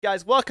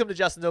Guys, welcome to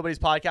Justin Nobody's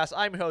podcast.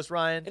 I'm your host,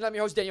 Ryan. And I'm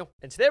your host, Daniel.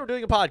 And today we're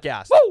doing a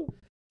podcast. Woo!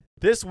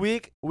 This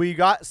week, we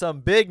got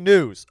some big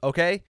news,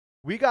 okay?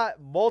 We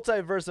got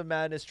Multiverse of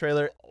Madness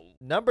trailer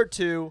number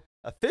 2,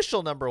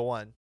 official number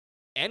 1.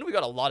 And we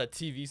got a lot of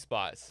TV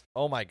spots.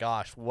 Oh my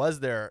gosh, was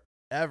there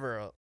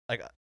ever a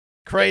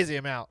crazy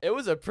amount? It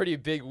was a pretty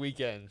big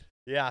weekend.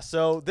 Yeah,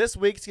 so this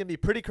week's going to be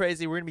pretty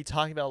crazy. We're going to be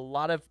talking about a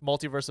lot of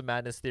Multiverse of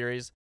Madness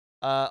theories,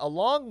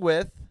 along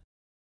with...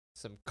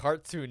 Some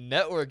Cartoon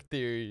Network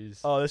theories.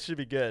 Oh, this should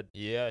be good.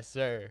 Yes,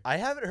 sir. I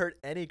haven't heard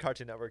any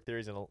Cartoon Network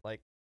theories in a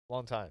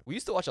long time. We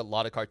used to watch a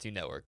lot of Cartoon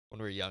Network when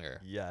we were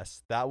younger.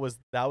 Yes, that was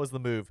the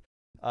move.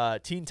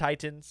 Teen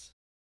Titans.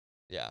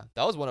 Yeah,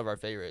 that was one of our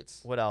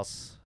favorites. What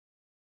else?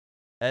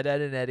 Ed,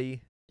 Edd n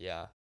Eddy.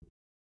 Yeah,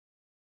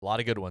 A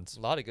lot of good ones. a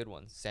lot of good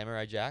ones.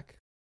 Samurai Jack.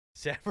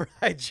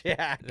 Samurai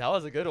Jack. That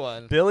was a good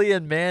one. Billy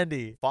and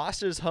Mandy.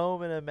 Foster's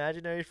Home and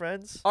Imaginary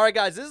Friends. All right,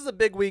 guys, this is a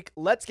big week.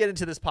 Let's get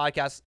into this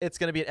podcast. It's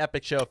going to be an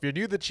epic show. If you're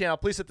new to the channel,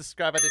 please hit the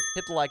subscribe button,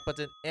 hit the like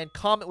button, and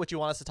comment what you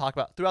want us to talk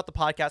about throughout the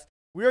podcast.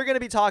 We are going to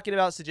be talking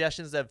about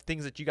suggestions of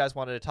things that you guys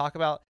wanted to talk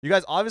about. You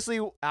guys obviously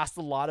asked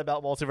a lot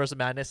about Multiverse of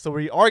Madness, so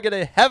we are going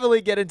to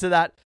heavily get into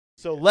that.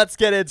 So let's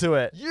get into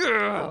it.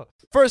 Yeah.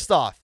 First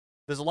off,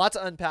 there's a lot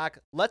to unpack.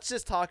 Let's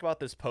just talk about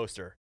this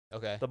poster.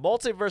 Okay. The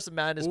Multiverse of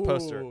Madness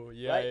poster.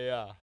 Yeah, right?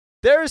 yeah.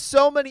 There are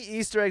so many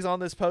Easter eggs on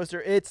this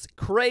poster. It's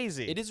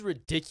crazy. It is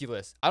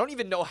ridiculous. I don't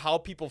even know how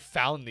people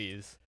found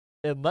these.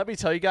 And let me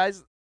tell you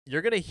guys,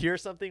 you're going to hear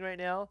something right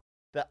now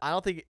that I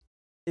don't think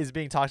is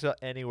being talked about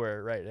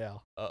anywhere right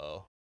now.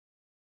 Uh-oh.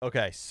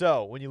 Okay,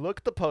 so when you look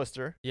at the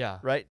poster, Yeah.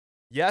 right?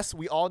 Yes,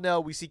 we all know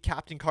we see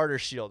Captain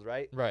Carter's shield,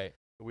 right? Right.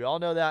 We all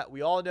know that.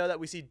 We all know that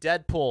we see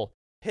Deadpool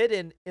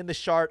hidden in the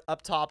shard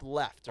up top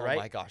left, right?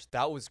 Oh my gosh,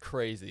 that was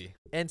crazy.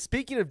 And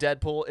speaking of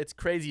Deadpool, it's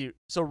crazy.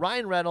 So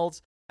Ryan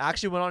Reynolds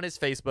actually went on his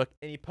Facebook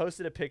and he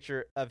posted a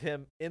picture of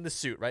him in the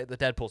suit, right? The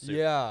Deadpool suit.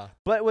 Yeah.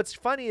 But what's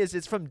funny is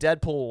it's from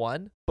Deadpool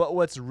 1. But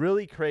what's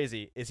really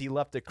crazy is he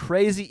left a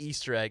crazy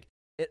Easter egg.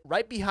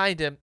 Right behind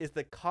him is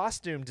the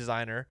costume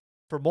designer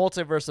for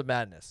Multiverse of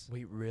Madness.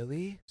 Wait,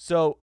 really?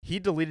 So he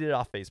deleted it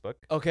off Facebook,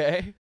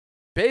 Okay.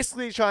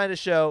 basically trying to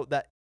show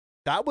that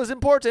was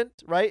important,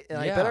 right? And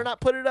I Yeah. better not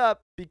put it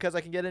up because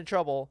I can get in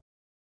trouble.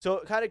 So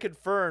it kind of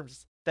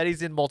confirms that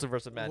he's in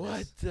Multiverse of Madness.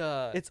 What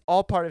the? It's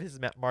all part of his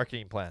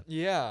marketing plan.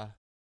 Yeah.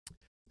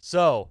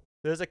 So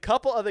there's a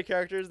couple other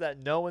characters that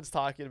no one's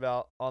talking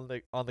about on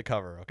the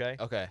cover, okay?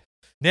 Okay.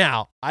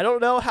 Now, I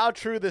don't know how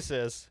true this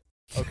is,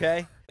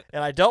 okay?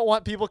 And I don't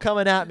want people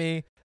coming at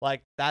me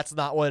like that's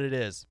not what it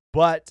is.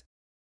 But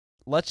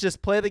let's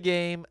just play the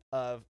game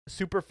of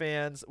super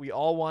fans. We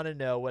all want to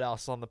know what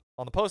else on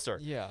the poster.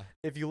 Yeah.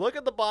 If you look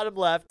at the bottom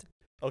left,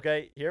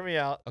 okay, hear me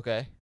out.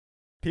 Okay.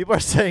 People are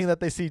saying that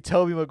they see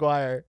Tobey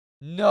Maguire.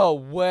 No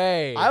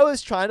way. I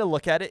was trying to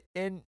look at it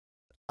and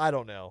I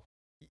don't know.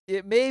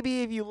 It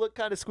maybe if you look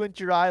kind of squint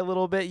your eye a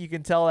little bit, you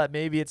can tell that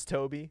maybe it's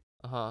Tobey.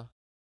 Uh-huh.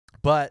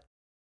 But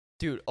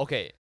Dude,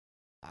 okay.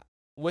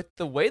 With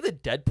the way the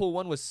Deadpool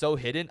one was so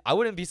hidden, I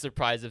wouldn't be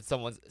surprised if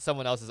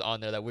someone else is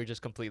on there that we're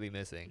just completely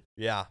missing.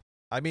 yeah,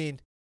 I mean,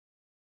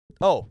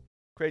 oh,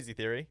 crazy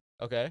theory.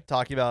 Okay.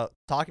 Talking about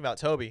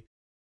Tobey.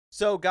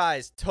 So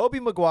guys, Tobey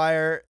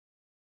Maguire.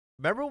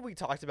 Remember when we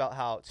talked about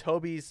how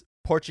Tobey's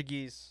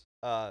Portuguese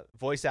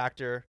voice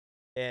actor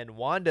and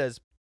Wanda's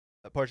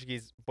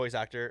Portuguese voice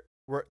actor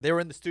were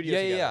in the studio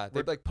Yeah, together. yeah.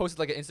 They like posted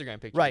like an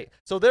Instagram picture. Right.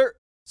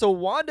 So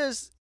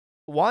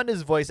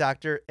Wanda's voice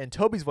actor and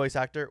Tobey's voice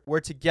actor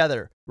were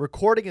together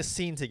recording a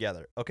scene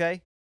together,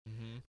 okay?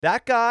 Mm-hmm.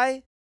 That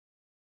guy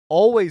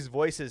always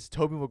voices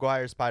Tobey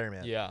Maguire's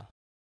Spider-Man. Yeah.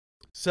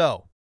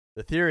 So,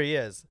 the theory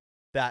is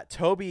that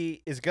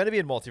Tobey is going to be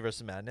in Multiverse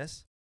of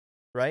Madness,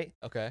 right?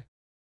 Okay.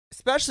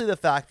 Especially the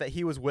fact that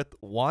he was with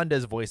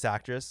Wanda's voice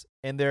actress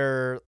and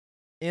they're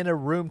in a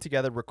room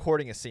together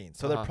recording a scene.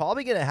 So they're Uh-huh.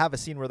 probably going to have a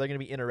scene where they're going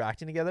to be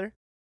interacting together.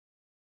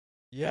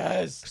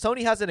 Yes.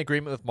 Sony has an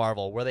agreement with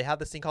Marvel where they have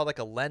this thing called like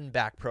a lend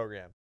back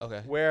program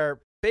Okay. where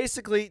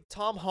basically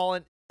Tom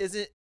Holland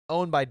isn't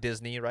owned by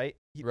Disney, right?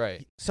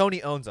 Right.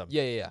 Sony owns him.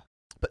 Yeah, yeah, yeah.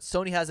 But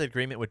Sony has an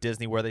agreement with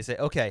Disney where they say,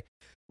 okay,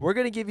 we're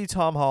going to give you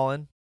Tom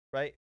Holland,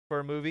 right, for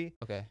a movie.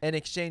 Okay. In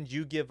exchange,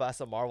 you give us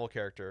a Marvel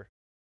character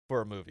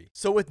for a movie.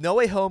 So with No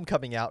Way Home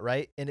coming out,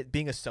 right, and it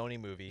being a Sony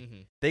movie,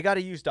 Mm-hmm. they got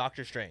to use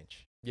Doctor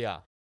Strange, Yeah.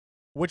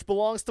 which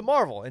belongs to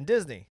Marvel and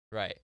Disney.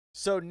 Right.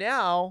 So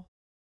now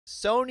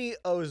Sony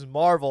owes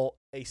Marvel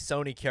a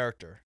Sony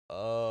character.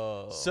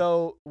 Oh.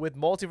 So with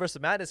Multiverse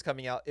of Madness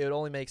coming out, it would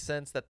only make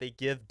sense that they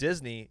give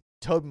Disney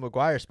Tobey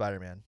Maguire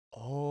Spider-Man.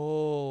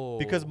 Oh.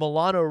 Because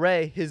Milano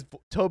Ray,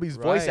 Tobey's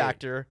voice Right.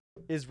 actor,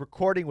 is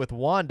recording with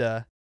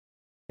Wanda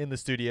in the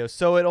studio.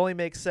 So it only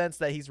makes sense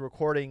that he's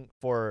recording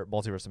for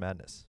Multiverse of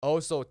Madness. Oh,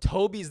 so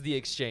Toby's the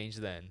exchange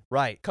then,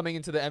 Right. coming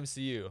into the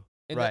MCU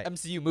in Right. the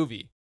MCU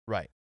movie.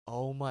 Right.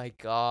 Oh my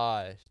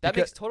gosh, that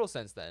Because- makes total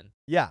sense then.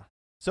 Yeah.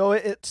 So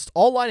it's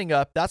all lining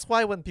up. That's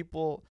why when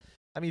people,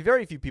 I mean,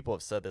 very few people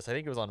have said this. I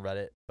think it was on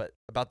Reddit, but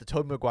about the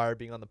Tobey Maguire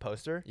being on the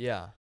poster.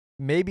 Yeah.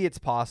 Maybe it's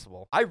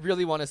possible. I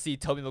really want to see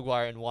Tobey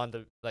Maguire and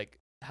Wanda like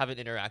have an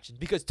interaction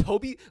because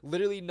Toby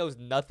literally knows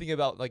nothing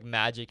about like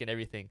magic and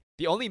everything.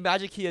 The only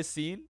magic he has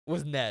seen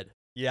was Ned.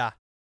 Yeah.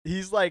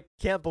 He's like,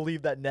 can't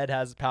believe that Ned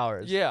has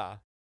powers. Yeah.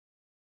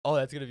 Oh,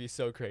 that's gonna be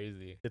so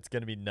crazy. It's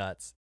going to be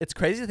nuts. It's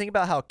crazy to think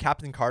about how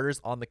Captain Carter's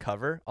on the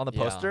cover, on the Yeah.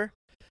 poster,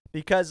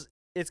 because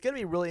it's going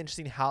to be really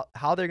interesting how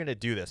they're going to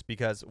do this,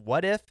 because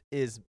What If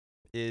is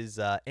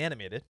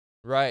animated,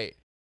 Right.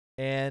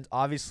 and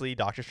obviously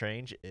Doctor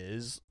Strange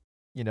is,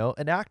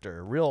 an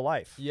actor, real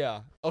life.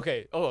 Yeah.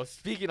 Okay. Oh,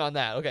 speaking on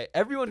that. Okay.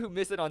 Everyone who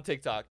missed it on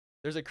TikTok,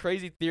 there's a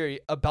crazy theory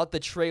about the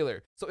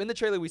trailer. So in the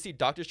trailer, we see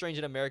Doctor Strange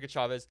and America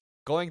Chavez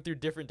going through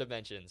different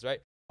dimensions,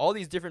 right? All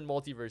these different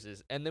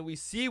multiverses. And then we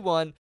see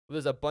one where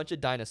there's a bunch of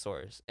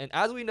dinosaurs. And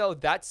as we know,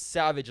 that's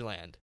Savage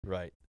Land,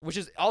 Right. which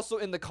is also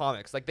in the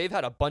comics. Like they've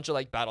had a bunch of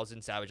like battles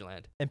in Savage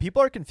Land. And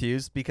people are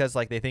confused because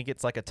like they think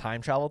it's like a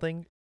time travel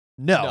thing.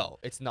 No.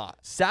 It's not.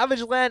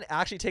 Savage Land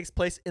actually takes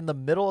place in the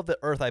middle of the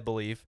earth, I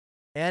believe,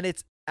 and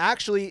it's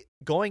actually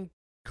going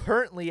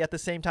currently at the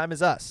same time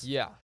as us.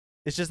 Yeah.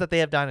 It's just that they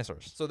have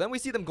dinosaurs. So then we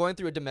see them going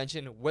through a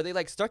dimension where they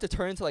like start to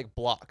turn into like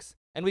blocks.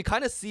 And we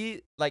kind of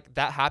see like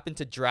that happen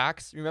to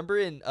Drax. Remember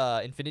in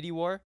Infinity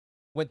War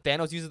when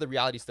Thanos uses the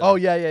reality stone? Oh,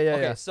 yeah.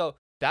 Okay, so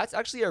that's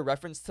actually a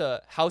reference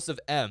to House of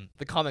M,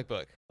 the comic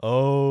book.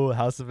 Oh,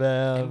 House of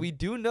M. And we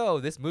do know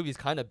this movie is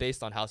kind of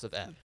based on House of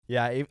M.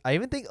 Yeah, I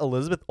even think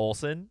Elizabeth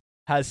Olsen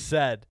has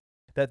said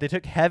that they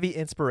took heavy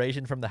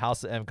inspiration from the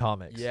House of M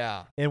comics.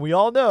 Yeah, And we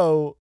all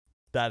know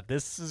that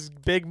this is a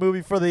big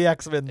movie for the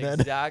X-Men then.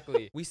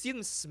 exactly. We see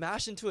them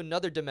smash into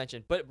another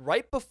dimension, but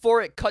right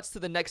before it cuts to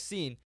the next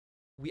scene,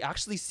 we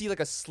actually see like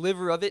a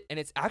sliver of it, and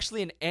it's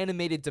actually an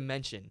animated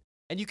dimension.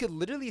 And you could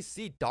literally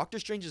see Doctor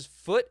Strange's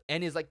foot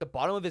and his like the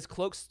bottom of his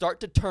cloak start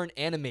to turn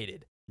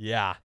animated,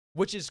 Yeah.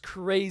 which is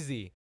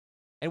crazy.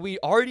 And we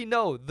already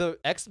know the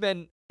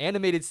X-Men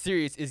animated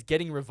series is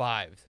getting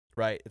revived.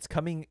 Right. It's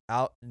coming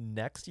out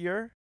next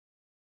year,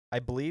 I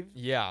believe.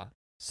 Yeah.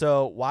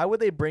 So why would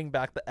they bring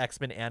back the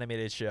X-Men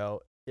animated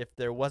show if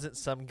there wasn't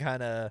some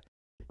kind of,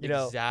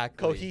 exactly.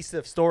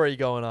 cohesive story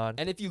going on?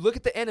 And if you look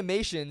at the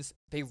animations,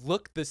 they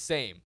look the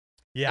same.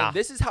 Yeah. And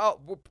this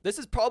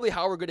is probably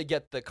how we're going to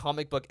get the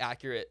comic book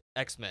accurate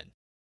X-Men.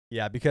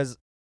 Yeah, because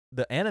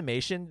the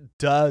animation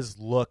does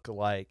look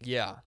like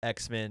Yeah.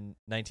 X-Men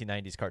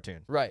 1990s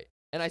cartoon. Right.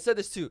 And I said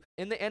this too.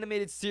 In the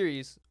animated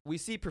series, we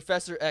see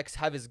Professor X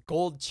have his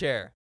gold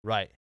chair,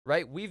 Right.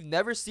 right? We've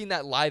never seen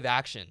that live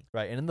action.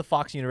 Right. And in the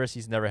Fox universe,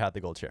 he's never had the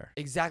gold chair.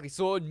 Exactly.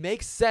 So it would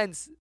make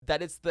sense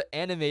that it's the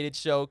animated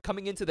show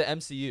coming into the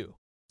MCU.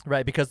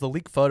 Right, because the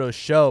leaked photos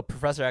show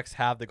Professor X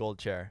have the gold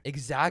chair.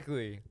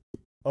 Exactly.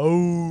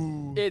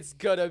 Oh. It's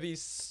gonna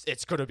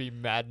be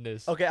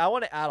madness. Okay, I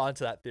want to add on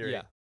to that theory.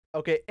 Yeah.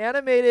 Okay,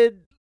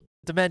 animated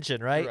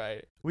dimension, right?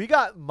 Right. We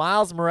got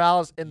Miles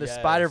Morales in the Yes.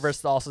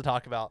 Spider-Verse to also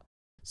talk about.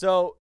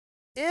 So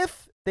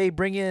if they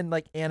bring in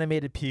like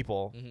animated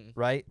people, Mhm.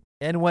 right?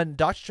 And when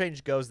Doctor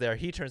Strange goes there,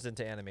 he turns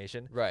into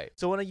animation. Right.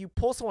 So when you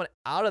pull someone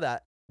out of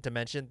that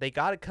dimension, they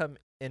got to come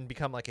and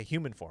become like a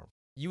human form.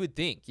 You would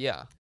think,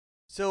 yeah.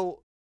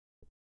 So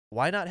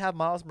why not have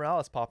Miles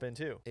Morales pop in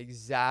too?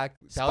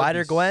 Exactly.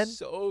 Spider-Gwen?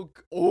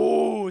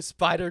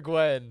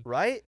 Spider-Gwen.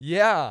 Right?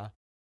 Yeah.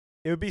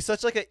 It would be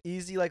such like an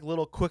easy, like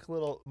quick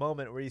little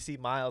moment where you see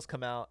Miles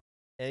come out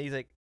and he's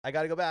like, I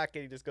got to go back.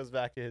 And he just goes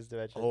back to his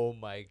dimension. Oh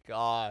my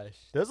gosh.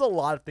 There's a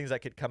lot of things that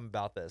could come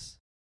about this.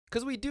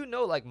 Because we do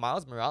know, like,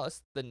 Miles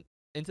Morales, the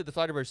Into the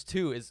Spider-Verse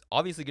 2 is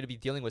obviously going to be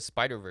dealing with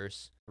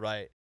Spider-Verse.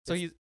 Right. So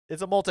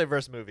It's a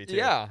multiverse movie too.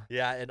 Yeah.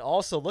 Yeah, and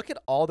also look at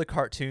all the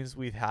cartoons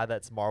we've had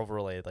that's Marvel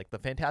related. Like the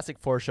Fantastic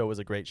Four show was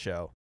a great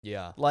show.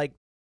 Yeah. Like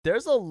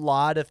there's a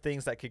lot of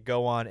things that could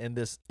go on in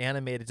this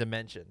animated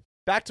dimension.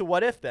 Back to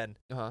What If then.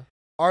 Uh-huh.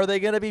 Are they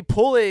going to be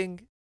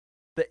pulling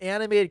the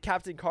animated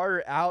Captain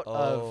Carter out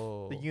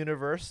of the Oh.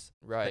 universe,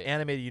 Right. the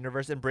animated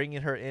universe, and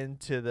bringing her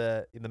into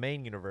the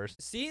main universe?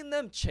 Seeing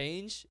them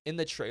change in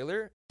the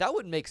trailer, that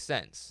would make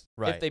sense.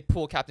 Right. If they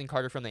pull Captain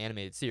Carter from the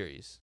animated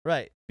series.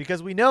 Right.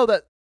 Because we know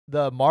that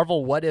the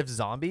Marvel What If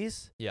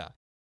zombies Yeah.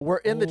 were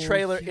in the Oh,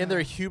 trailer in their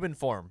yeah. human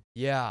form.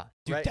 Yeah.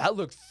 Dude, Right. that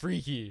looked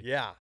freaky.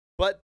 Yeah.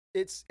 But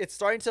it's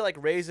starting to like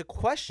raise a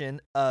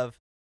question of,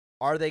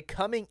 are they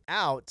coming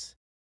out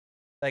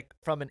like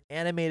from an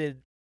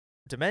animated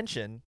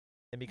dimension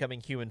and becoming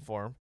human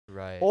form,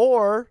 Right.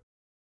 or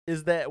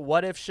is that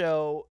What If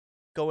show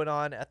going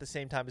on at the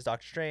same time as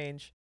Doctor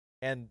Strange,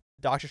 and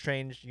Doctor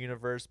Strange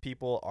universe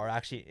people are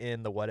actually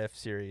in the What If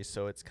series,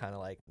 so it's kind of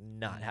like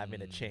not having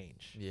to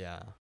change.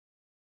 Yeah.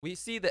 We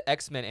see the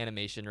X-Men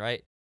animation,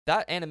 right?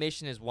 That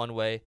animation is one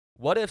way.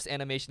 What If's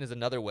animation is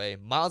another way.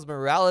 Miles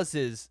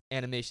Morales'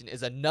 animation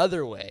is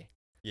another way.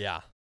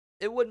 Yeah.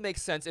 It would make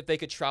sense if they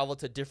could travel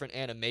to different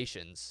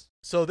animations.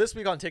 So this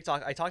week on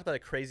TikTok, I talked about a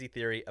crazy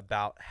theory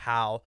about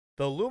how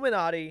the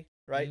Illuminati,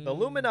 right? The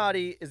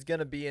Illuminati is going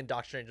to be in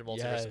Doctor Strange and Multiverse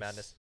Yes. of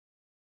Madness.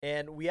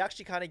 And we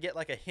actually kind of get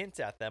like a hint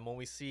at them when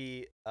we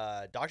see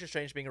Doctor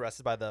Strange being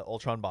arrested by the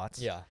Ultron bots.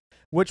 Yeah.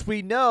 Which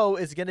we know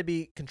is going to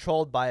be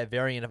controlled by a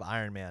variant of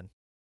Iron Man.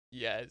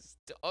 Yes,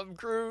 Tom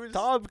Cruise.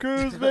 Tom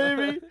Cruise,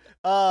 baby.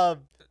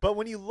 But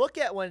when you look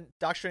at when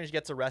Doctor Strange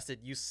gets arrested,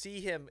 you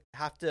see him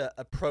have to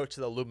approach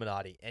the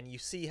Illuminati, and you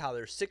see how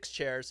there's 6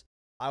 chairs.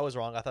 I was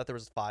wrong. I thought there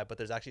was 5, but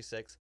there's actually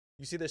 6.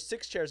 You see there's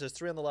 6 chairs. There's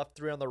 3 on the left,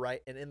 3 on the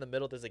right, and in the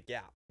middle there's a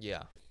gap.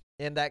 Yeah.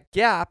 And that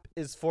gap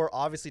is for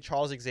obviously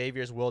Charles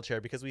Xavier's wheelchair,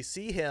 because we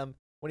see him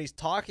when he's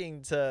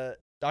talking to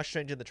Doctor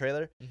Strange in the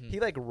trailer. Mhm. He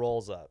like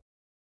rolls up.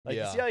 Like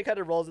you Yeah. see how he kind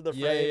of rolls in the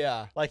frame,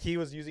 Yeah. like he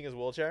was using his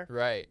wheelchair.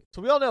 Right.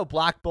 So we all know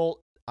Black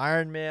Bolt,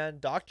 Iron Man,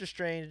 Doctor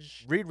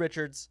Strange, Reed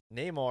Richards,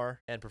 Namor,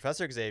 and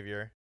Professor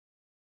Xavier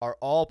are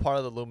all part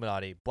of the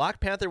Illuminati. Black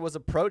Panther was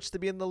approached to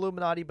be in the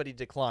Illuminati, but he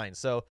declined.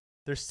 So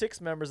there's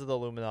 6 members of the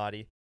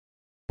Illuminati.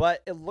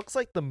 But it looks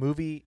like the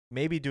movie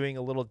may be doing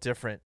a little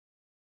different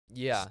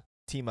Yeah.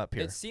 team up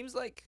here. It seems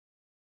like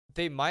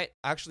they might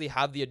actually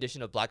have the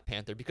addition of Black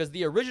Panther because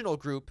the original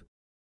group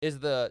is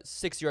the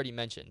 6 you already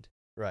mentioned.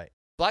 Right.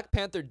 Black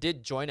Panther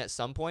did join at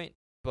some point,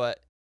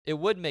 but it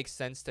would make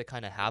sense to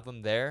kind of have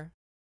him there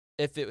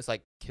if it was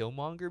like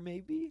Killmonger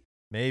maybe.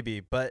 Maybe,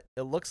 but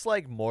it looks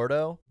like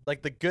Mordo,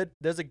 like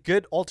there's a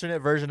good alternate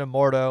version of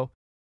Mordo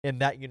in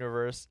that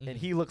universe, and Mhm.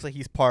 he looks like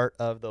he's part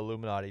of the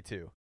Illuminati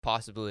too.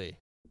 Possibly.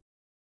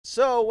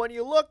 So when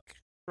you look,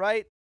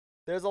 right,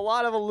 there's a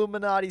lot of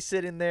Illuminati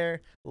sitting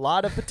there, a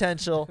lot of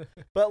potential.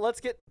 But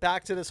let's get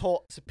back to this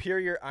whole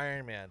Superior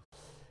Iron Man.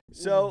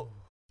 So Ooh.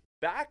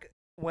 back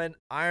when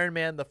Iron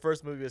Man, the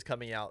first movie, was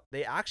coming out,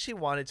 they actually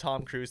wanted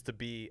Tom Cruise to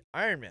be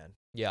Iron Man.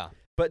 Yeah.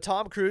 But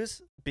Tom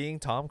Cruise, being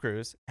Tom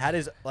Cruise, had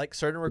his like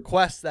certain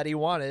requests that he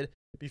wanted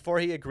before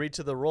he agreed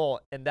to the role,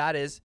 and that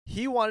is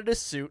he wanted a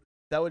suit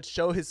that would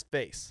show his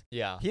face.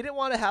 Yeah. He didn't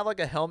want to have like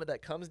a helmet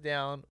that comes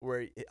down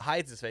where it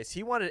hides his face.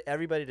 He wanted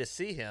everybody to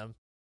see him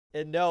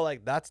and know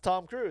like that's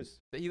Tom Cruise.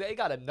 They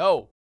gotta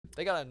know.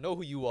 They gotta know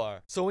who you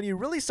are. So when you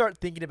really start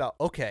thinking about,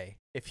 okay,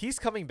 if he's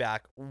coming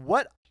back,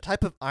 what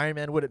type of Iron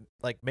Man would it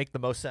like make the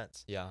most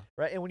sense? Yeah.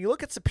 Right? And when you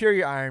look at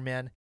Superior Iron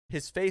Man,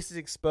 his face is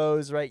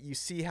exposed, right? You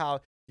see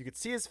how you could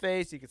see his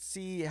face, you could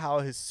see how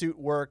his suit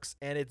works,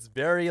 and it's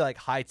very like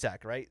high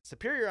tech, right?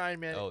 Superior Iron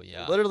Man. Oh,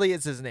 yeah. Literally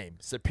is his name.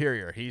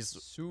 Superior.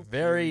 He's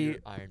very,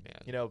 Iron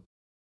Man. you know,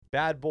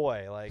 bad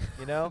boy, like,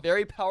 you know?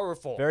 Very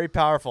powerful. Very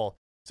powerful.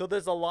 So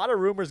there's a lot of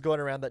rumors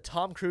going around that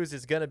Tom Cruise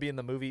is going to be in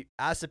the movie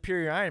as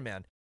Superior Iron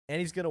Man, and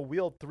he's going to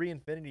wield 3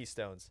 Infinity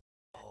Stones.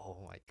 Oh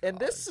my god. And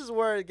this is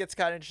where it gets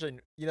kind of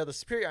interesting. You know, the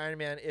Superior Iron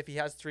Man, if he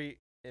has 3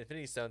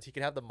 Infinity Stones, he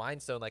can have the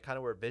Mind Stone, like kind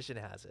of where Vision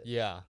has it.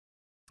 Yeah.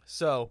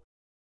 So,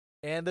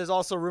 and there's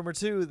also rumor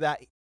too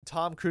that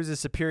Tom Cruise's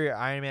Superior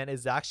Iron Man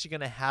is actually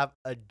going to have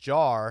a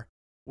jar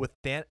with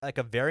like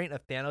a variant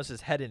of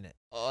Thanos' head in it,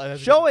 Oh,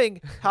 that's showing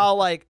how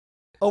like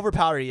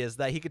overpowered he is,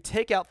 that he could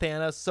take out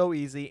Thanos so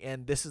easy,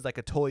 and this is like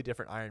a totally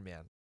different Iron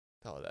Man.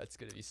 Oh, that's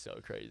gonna be so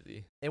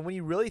crazy. And when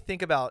you really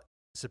think about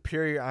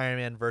Superior Iron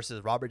Man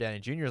versus Robert Downey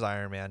Jr.'s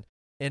Iron Man,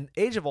 in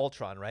Age of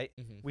Ultron, right?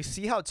 Mhm. We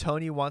see how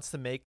Tony wants to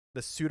make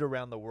the suit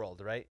around the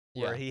world, right?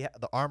 Where Yeah.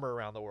 the armor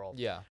around the world.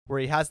 Yeah. Where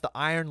he has the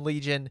Iron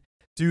Legion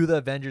do the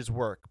Avengers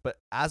work. But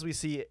as we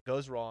see, it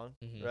goes wrong,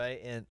 Mhm. right?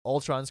 And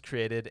Ultron's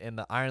created, and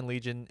the Iron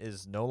Legion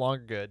is no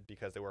longer good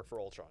because they work for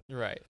Ultron.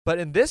 Right. But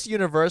in this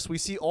universe, we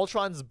see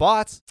Ultron's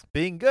bots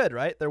being good,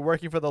 right? They're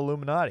working for the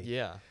Illuminati.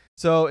 Yeah.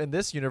 So in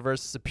this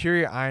universe,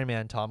 Superior Iron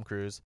Man Tom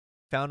Cruise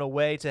found a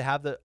way to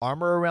have the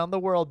armor around the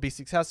world be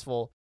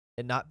successful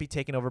and not be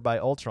taken over by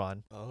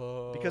Ultron.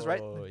 Oh. Because,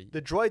 right,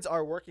 the droids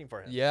are working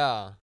for him.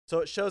 Yeah. So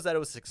it shows that it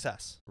was a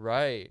success.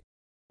 Right.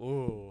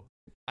 Ooh.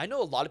 I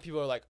know a lot of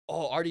people are like,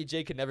 oh,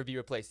 RDJ can never be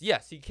replaced.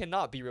 Yes, he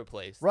cannot be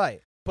replaced.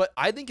 Right. But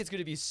I think it's going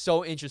to be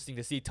so interesting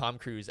to see Tom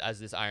Cruise as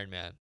this Iron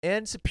Man.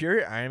 And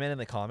Superior Iron Man in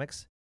the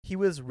comics, he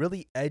was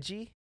really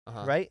edgy,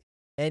 Uh-huh. right?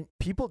 And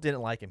people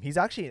didn't like him. He's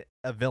actually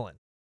a villain,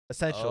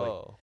 essentially.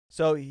 Oh.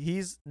 So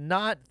he's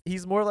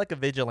more like a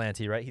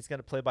vigilante, right? He's going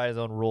to play by his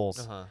own rules.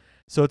 Uh-huh.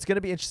 So it's going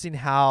to be interesting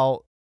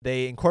how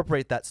they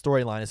incorporate that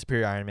storyline of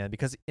Superior Iron Man,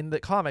 because in the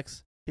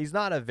comics, he's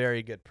not a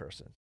very good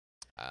person.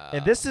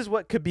 And this is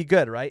what could be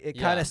good, right? It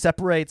kind Yeah. of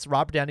separates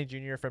Robert Downey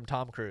Jr. from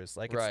Tom Cruise.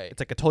 Like, Right. it's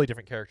like a totally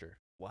different character.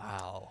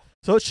 Wow.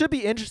 So it should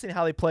be interesting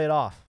how they play it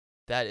off.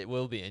 That it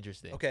will be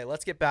interesting. Okay,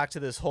 let's get back to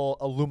this whole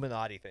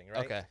Illuminati thing,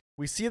 right? Okay.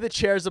 We see the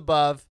chairs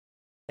above,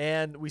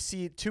 and we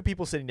see 2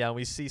 people sitting down.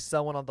 We see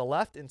someone on the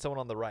left and someone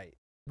on the right.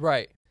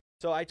 Right.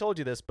 So I told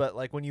you this, but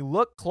like when you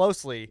look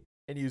closely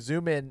and you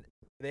zoom in,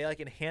 they like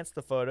enhance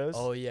the photos.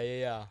 Oh,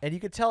 yeah. And you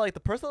can tell like the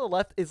person on the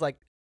left is like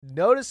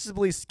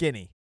noticeably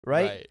skinny,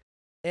 right?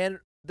 And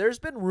there's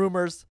been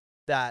rumors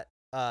that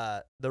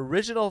the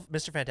original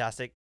Mr.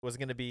 Fantastic was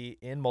going to be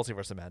in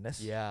Multiverse of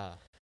Madness. Yeah.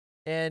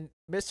 And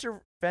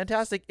Mr.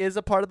 Fantastic is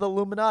a part of the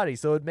Illuminati,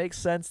 so it makes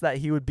sense that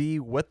he would be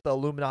with the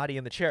Illuminati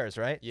in the chairs,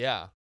 right?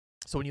 Yeah.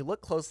 So when you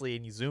look closely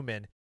and you zoom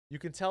in, you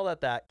can tell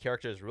that that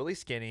character is really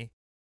skinny.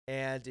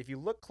 And if you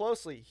look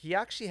closely, he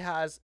actually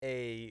has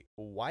a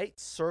white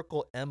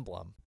circle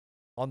emblem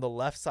on the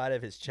left side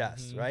of his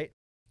chest, Mhm. right?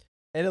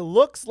 And it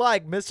looks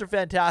like Mr.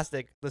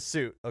 Fantastic, the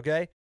suit,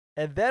 okay?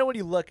 And then when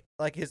you look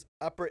like his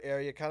upper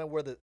area, kind of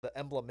where the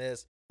emblem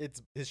is,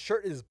 his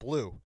shirt is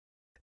blue.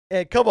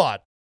 And come on,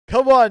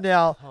 Come on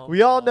now. Come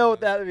We all know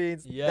what on. that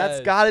means. That's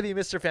Yes. got to be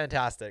Mr.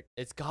 Fantastic.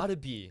 It's gotta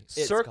be. It's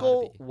gotta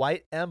Circle be.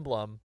 white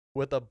emblem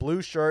with a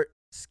blue shirt,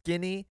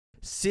 skinny,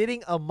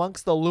 sitting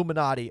amongst the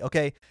Illuminati.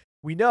 Okay,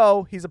 we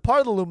know he's a part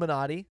of the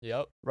Illuminati,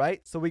 Yep.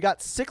 right? So we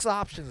got 6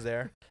 options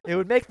there. It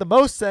would make the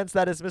most sense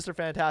that it's Mr.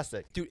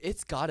 Fantastic. Dude,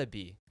 it's gotta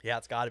be. Yeah,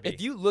 it's got to be. If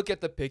you look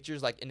at the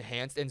pictures like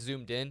enhanced and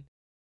zoomed in,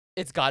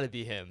 it's gotta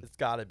be him. It's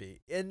got to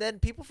be. And then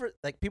people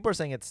are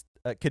saying it's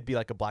could be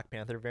like a Black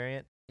Panther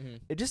variant.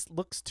 Mhm. It just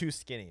looks too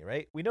skinny,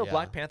 right? We know Yeah.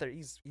 Black Panther,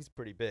 he's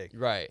pretty big.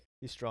 Right.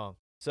 He's strong.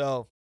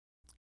 So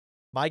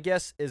my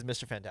guess is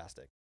Mr.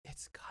 Fantastic.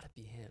 It's gotta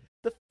be him.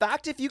 The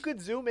fact if you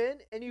could zoom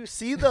in and you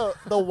see the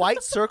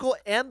white circle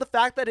and the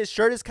fact that his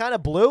shirt is kind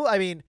of blue, I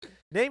mean,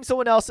 name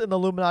someone else in the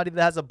Illuminati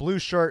that has a blue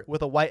shirt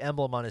with a white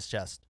emblem on his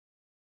chest.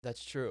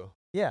 That's true.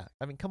 Yeah,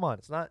 I mean, come on,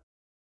 it's not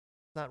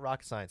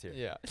rocket science here.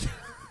 Yeah.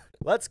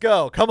 Let's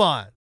go. Come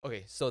on.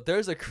 Okay, so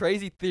there's a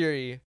crazy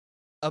theory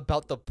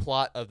about the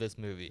plot of this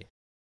movie.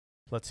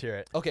 Let's hear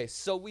it. Okay,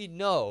 so we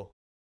know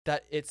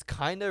that it's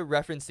kind of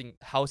referencing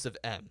House of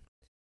M.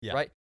 Yeah.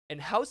 Right? In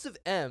House of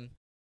M,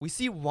 we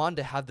see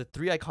Wanda have the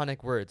 3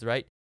 iconic words,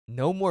 right?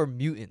 No more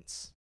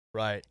mutants.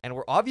 Right. And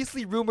we're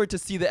obviously rumored to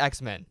see the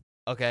X-Men.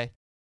 Okay?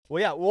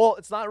 Well, yeah. Well,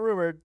 it's not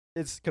rumored.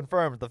 It's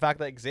confirmed. The fact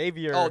that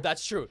Xavier, Oh,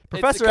 that's true.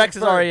 Professor X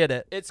is already in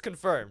it. It's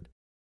confirmed.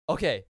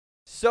 Okay,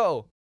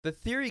 so the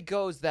theory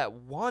goes that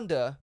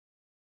Wanda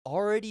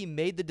already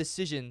made the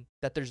decision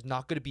that there's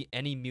not going to be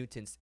any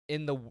mutants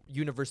in the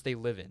universe they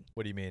live in.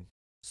 What do you mean?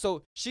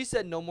 So she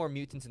said no more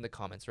mutants in the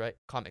comics, right?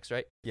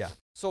 Yeah.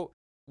 So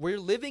we're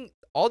living,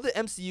 all the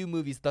MCU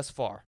movies thus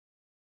far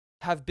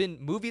have been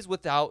movies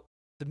without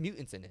the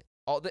mutants in it.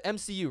 All the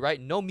MCU,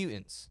 right? No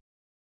mutants.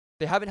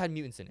 They haven't had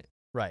mutants in it.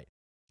 Right.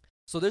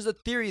 So there's a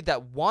theory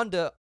that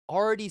Wanda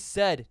already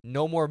said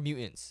no more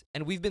mutants,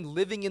 and we've been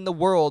living in the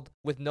world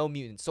with no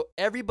mutants. So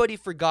everybody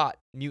forgot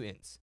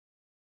mutants.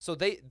 So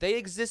they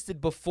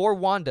existed before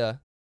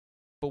Wanda,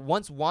 but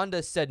once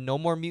Wanda said no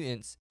more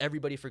mutants,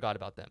 everybody forgot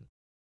about them.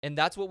 And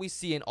that's what we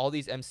see in all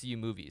these MCU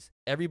movies.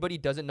 Everybody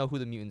doesn't know who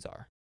the mutants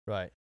are.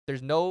 Right.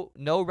 There's no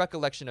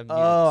recollection of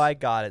mutants. Oh, I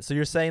got it. So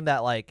you're saying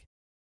that like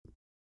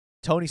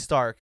Tony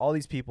Stark, all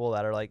these people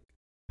that are like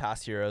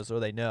past heroes, or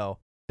they know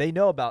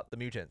about the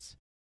mutants.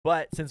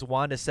 But since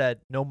Wanda said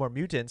no more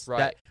mutants, Right.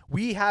 that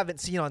we haven't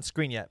seen on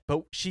screen yet,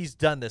 but she's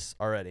done this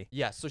already.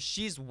 Yeah, so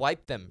she's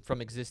wiped them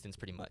from existence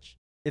pretty much.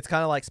 It's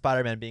kind of like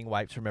Spider-Man being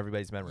wiped from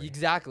everybody's memory.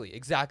 Exactly.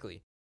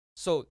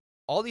 So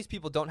all these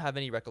people don't have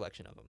any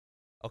recollection of him.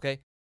 Okay?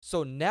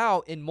 So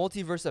now in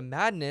Multiverse of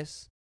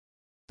Madness,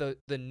 the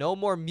no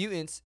more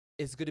mutants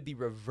is going to be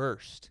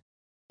reversed.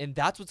 And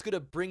that's what's going to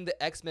bring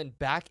the X-Men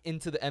back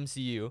into the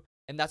MCU.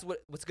 And that's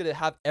what's going to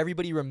have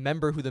everybody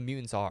remember who the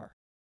mutants are.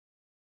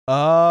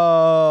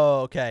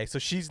 Oh, okay. So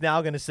she's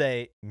now going to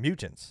say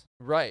mutants.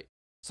 Right.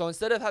 So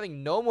instead of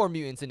having no more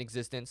mutants in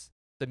existence,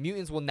 the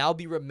mutants will now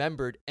be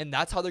remembered. And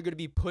that's how they're going to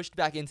be pushed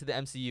back into the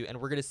MCU. And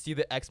we're going to see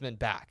the X-Men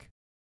back.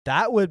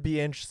 That would be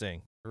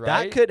interesting. Right?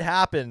 That could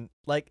happen.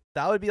 Like,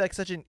 that would be like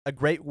such a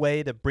great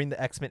way to bring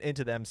the X-Men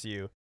into the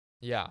MCU.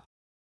 Yeah.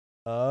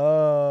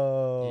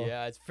 Oh.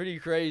 Yeah, it's pretty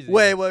crazy.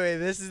 Wait.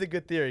 This is a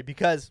good theory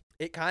because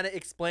it kind of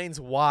explains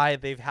why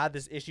they've had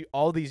this issue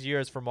all these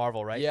years for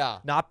Marvel, right? Yeah.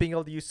 Not being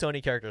able to use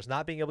Sony characters,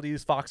 not being able to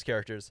use Fox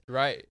characters.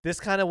 Right. This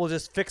kind of will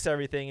just fix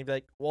everything and be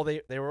like, well,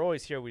 they were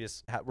always here. We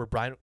just were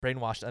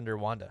brainwashed under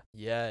Wanda.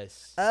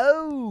 Yes.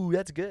 Oh,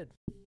 that's good.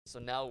 So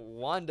now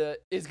Wanda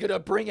is going to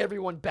bring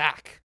everyone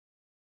back.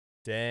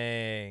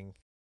 Dang.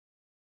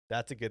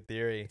 That's a good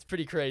theory. It's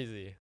pretty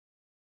crazy.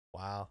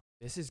 Wow.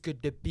 This is going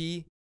to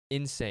be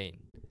insane.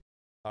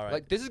 All right.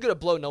 Like, this is going to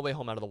blow No Way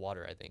Home out of the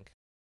water, I think.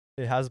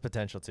 It has the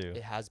potential to.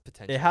 It has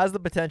potential. It has the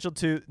potential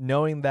to,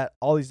 knowing that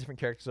all these different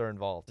characters are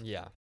involved.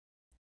 Yeah.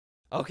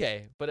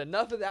 Okay, but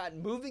enough of that.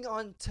 Moving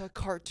on to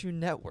Cartoon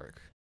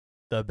Network.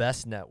 The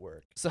best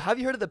network. So have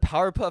you heard of the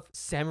Powerpuff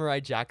Samurai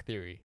Jack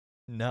theory?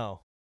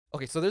 No.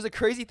 Okay, so there's a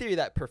crazy theory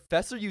that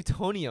Professor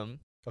Utonium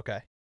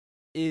Okay.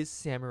 is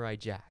Samurai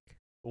Jack.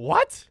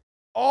 What?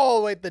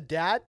 Oh, wait, the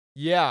dad?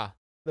 Yeah,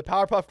 The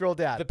Powerpuff Girl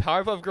dad the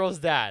Powerpuff Girls'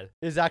 dad.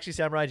 is actually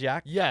Samurai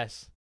Jack?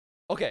 Yes.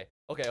 Okay.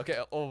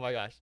 Oh my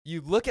gosh.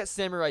 You look at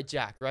Samurai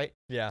Jack, right?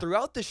 Yeah.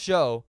 Throughout the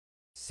show,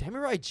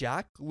 Samurai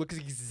Jack looks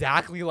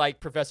exactly like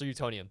Professor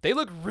Utonium. They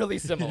look really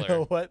similar. You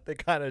know what? They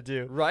kind of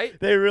do. Right?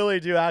 They really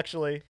do,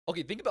 actually.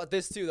 Okay, think about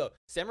this too, though.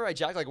 Samurai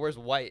Jack like wears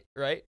white,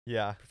 right?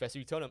 Yeah. Professor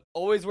Utonium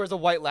always wears a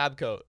white lab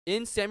coat.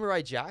 In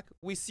Samurai Jack,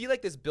 we see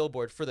like this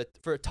billboard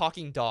for a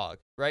talking dog,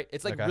 right?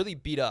 It's like Okay. really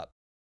beat up.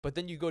 But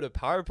then you go to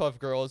Powerpuff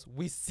Girls,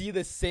 we see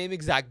the same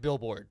exact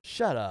billboard.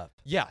 Shut up.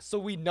 Yeah, so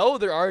we know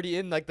they're already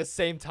in like the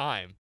same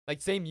time,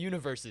 like same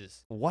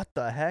universes. What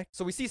the heck?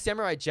 So we see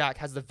Samurai Jack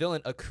has the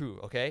villain Aku,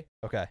 okay?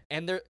 Okay.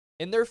 And they're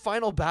in their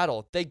final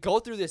battle, they go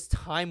through this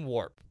time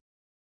warp.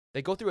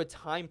 They go through a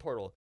time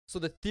portal. So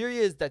the theory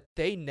is that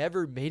they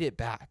never made it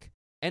back.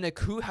 And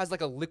Aku has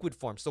like a liquid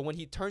form. So when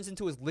he turns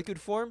into his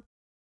liquid form,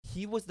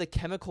 he was the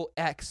chemical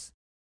X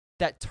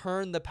that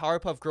turned the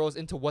Powerpuff Girls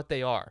into what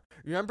they are.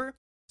 Remember?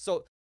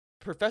 So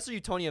Professor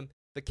Utonium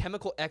the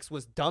chemical X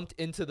was dumped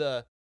into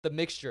the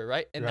mixture,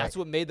 right? And Right. that's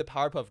what made the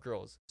Powerpuff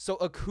Girls. So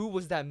Aku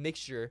was that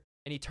mixture,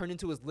 and he turned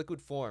into his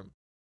liquid form.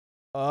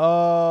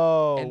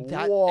 Oh, And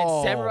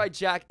whoa. Samurai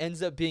Jack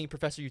ends up being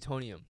Professor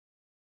Utonium.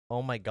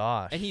 Oh my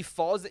gosh. And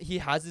he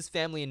has his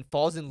family and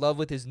falls in love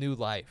with his new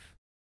life.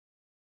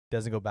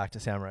 doesn't go back to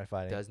samurai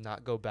fighting. Does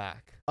not go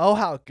back. Oh,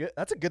 how good.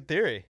 That's a good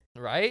theory.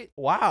 Right?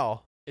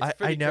 Wow. It's I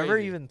pretty never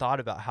crazy. even thought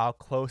about how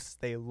close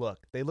they look.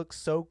 They look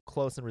so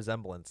close in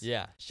resemblance.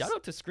 Yeah. Shout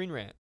out to Screen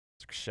Rant.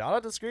 Shout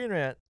out to Screen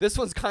Rant. This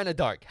one's kind of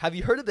dark. Have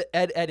you heard of the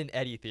Ed, Ed, and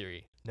Eddie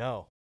theory?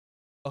 No.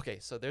 Okay,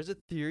 so there's a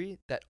theory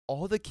that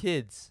all the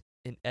kids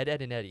in Ed,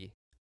 Ed, and Eddie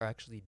are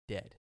actually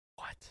dead.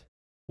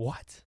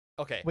 What?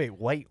 Okay.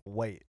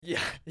 Wait.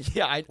 Yeah,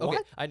 yeah. Okay,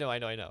 What? I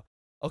know.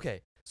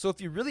 Okay, so if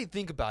you really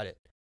think about it,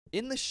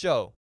 in the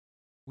show,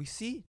 we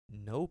see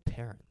no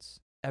parents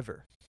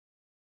ever.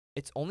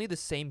 It's only the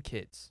same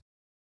kids.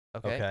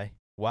 Okay.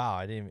 Wow,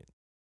 I didn't even.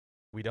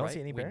 We don't Right?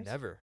 see any We parents?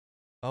 never.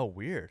 Oh,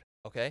 weird.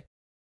 Okay.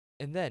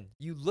 And then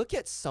you look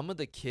at some of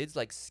the kids'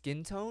 like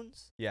skin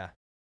tones. Yeah.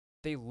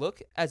 They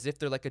look as if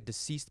they're like a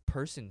deceased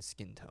person's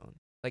skin tone.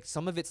 Like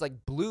some of it's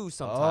like blue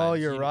sometimes. Oh,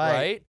 you're right.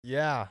 Right?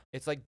 Yeah.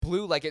 It's like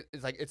blue, like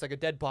it's like a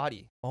dead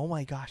body. Oh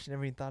my gosh, I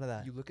never even thought of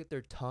that. You look at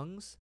their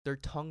tongues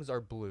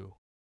are blue.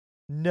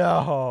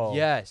 No.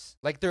 Yes.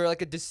 Like they're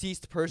like a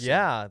deceased person.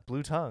 Yeah,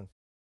 blue tongue.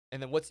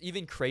 And then what's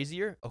even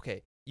crazier,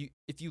 okay,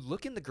 if you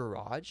look in the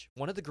garage,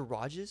 one of the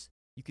garages,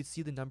 you could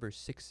see the number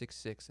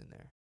 666 in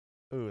there.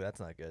 Ooh, that's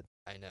not good.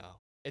 I know.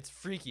 It's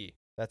freaky.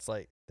 That's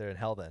like they're in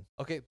hell then.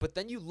 Okay, but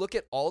then you look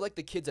at all like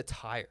the kids'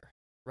 attire,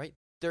 right?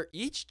 They're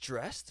each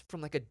dressed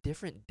from like a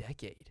different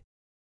decade,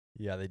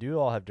 Yeah, they do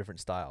all have different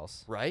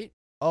styles. right?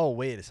 Oh,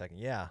 wait a second.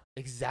 Yeah.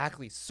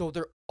 Exactly. So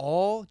they're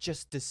all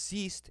just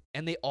deceased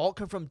and they all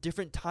come from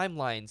different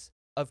timelines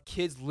of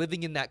kids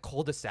living in that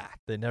cul-de-sac.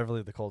 They never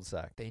leave the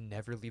cul-de-sac. They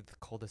never leave the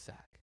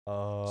cul-de-sac.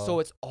 Oh. So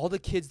it's all the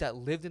kids that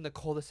lived in the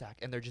cul-de-sac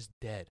and they're just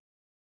dead.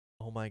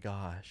 Oh my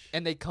gosh.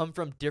 And they come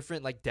from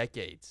different like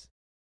decades.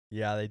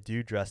 Yeah, they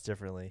do dress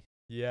differently.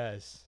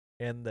 Yes.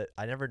 And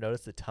I never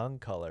noticed the tongue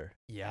color.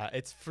 Yeah,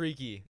 it's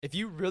freaky. If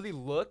you really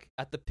look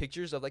at the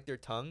pictures of like their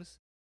tongues,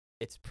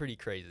 it's pretty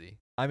crazy.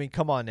 I mean,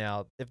 come on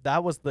now. If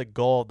that was the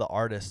goal of the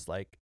artist,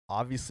 like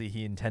obviously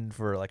he intended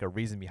for like a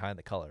reason behind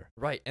the color.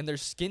 Right. And their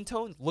skin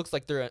tone looks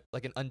like they're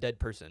like an undead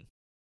person.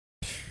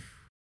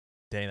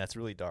 Dang, that's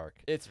really dark.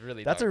 It's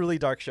really That's a dark. really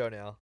dark show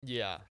now.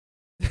 Yeah.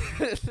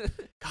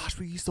 Gosh,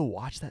 we used to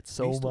watch that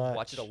so I used much. to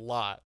watch it a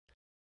lot.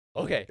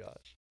 Oh my Okay,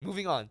 gosh.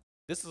 moving on.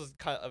 This is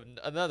kind of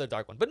another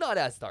dark one, but not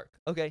as dark.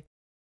 Okay.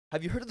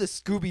 Have you heard of the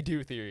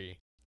Scooby-Doo theory?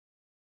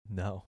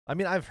 No. I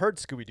mean, I've heard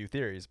Scooby-Doo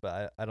theories,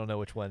 but I don't know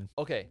which one.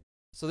 Okay.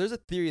 So there's a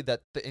theory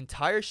that the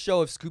entire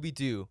show of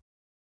Scooby-Doo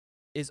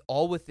is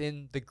all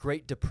within the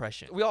Great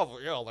Depression. We all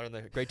learned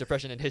the Great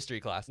Depression in history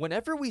class.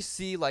 Whenever we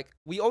see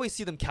we always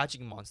see them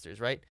catching monsters,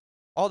 right?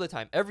 All the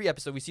time. Every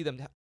episode we see them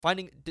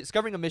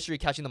discovering a mystery,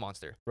 catching the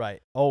monster.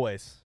 Right.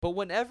 Always. But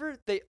whenever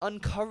they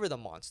uncover the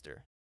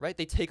monster, right?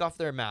 They take off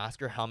their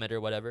mask or helmet or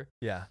whatever.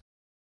 Yeah.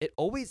 It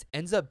always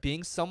ends up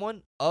being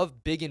someone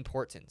of big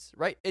importance,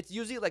 right? It's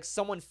usually like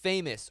someone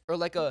famous or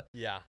like a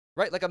Yeah.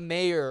 right, like a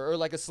mayor or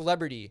like a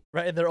celebrity.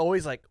 Right. And they're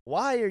always like,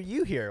 why are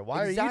you here? Why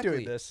are you Exactly.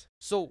 doing this?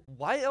 So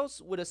why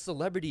else would a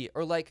celebrity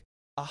or like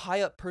a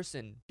high up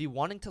person be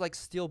wanting to like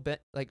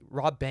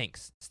rob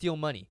banks, steal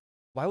money?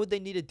 Why would they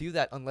need to do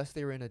that unless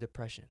they were in a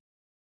depression?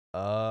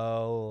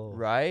 Oh.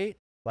 Right?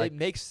 Like it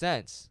makes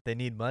sense. they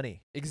need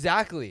money.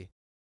 Exactly.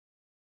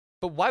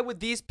 But why would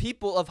these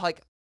people of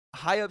like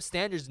high up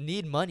standards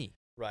need money?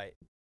 Right.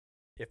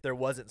 If there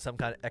wasn't some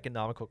kind of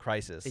economical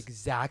crisis.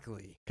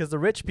 Exactly. Because the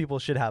rich people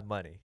should have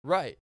money.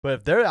 Right. But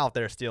if they're out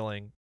there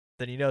stealing,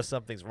 then you know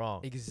something's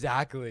wrong.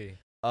 Exactly.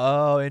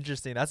 Oh,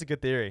 interesting. That's a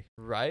good theory.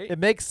 Right? It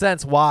makes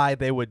sense why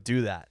they would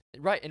do that.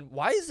 Right. And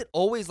why is it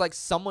always like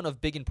someone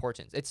of big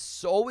importance?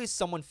 It's always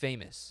someone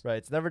famous. Right.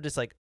 It's never just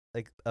like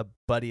a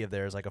buddy of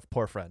theirs, like a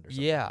poor friend or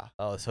something. Yeah.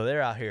 Oh, so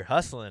they're out here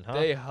hustling, huh?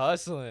 They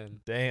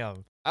hustling.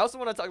 Damn. I also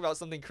want to talk about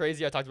something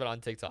crazy I talked about on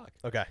TikTok.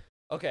 Okay.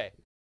 Okay.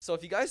 So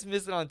if you guys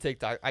missed it on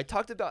TikTok, I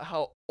talked about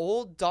how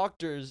old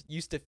doctors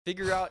used to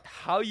figure out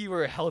how you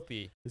were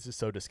healthy. This is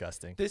so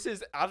disgusting. This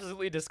is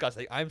absolutely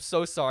disgusting. I'm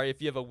so sorry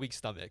if you have a weak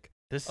stomach.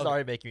 This is Okay.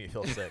 already making me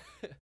feel sick.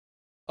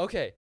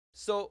 Okay.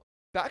 So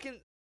back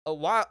in a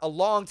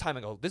long time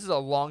ago,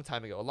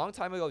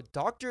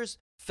 doctors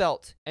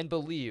felt and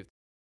believed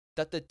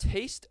that the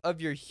taste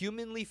of your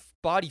humanly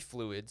body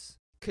fluids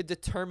could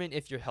determine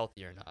if you're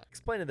healthy or not.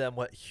 Explain to them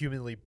what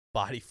humanly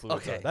body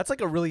fluids are. Okay. That's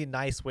like a really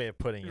nice way of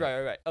putting it.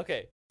 Right.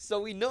 Okay. So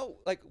we know,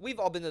 like, we've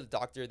all been to the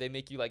doctor. They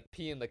make you, like,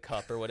 pee in the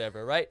cup or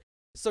whatever, right?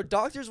 So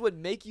doctors would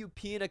make you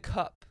pee in a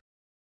cup,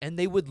 and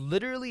they would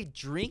literally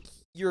drink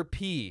your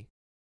pee.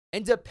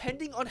 And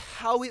depending on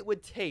how it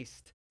would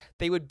taste,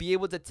 they would be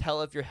able to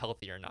tell if you're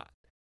healthy or not.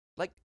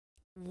 Like,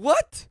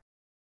 what?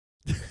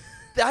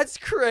 That's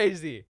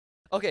crazy.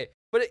 Okay,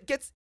 but it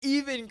gets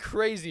even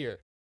crazier.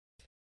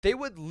 They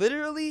would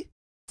literally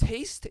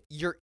taste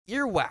your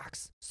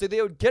earwax. So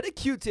they would get a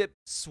Q-tip,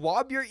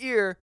 swab your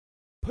ear,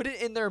 put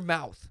it in their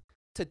mouth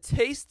to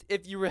taste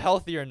if you were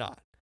healthy or not.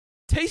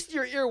 Taste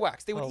your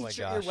earwax. They would Oh my eat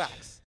your gosh.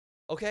 earwax.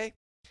 Okay?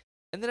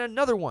 And then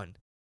another one.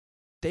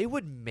 They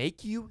would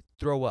make you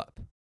throw up.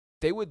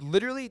 They would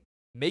literally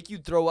make you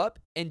throw up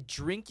and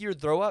drink your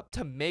throw up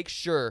to make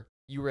sure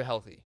you were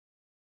healthy.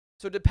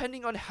 So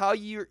depending on how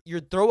your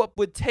throw up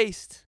would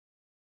taste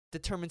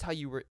determines how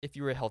if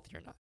you were healthy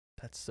or not.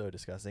 That's so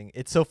disgusting.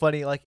 It's so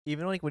funny. Like,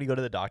 even like when you go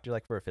to the doctor,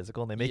 like for a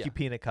physical, and they make Yeah. you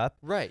pee in a cup,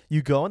 Right.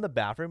 you go in the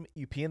bathroom,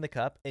 you pee in the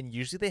cup, and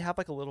usually they have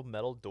like a little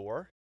metal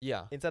door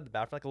Yeah. inside the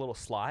bathroom, like a little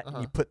slot, and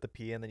you Uh-huh. put the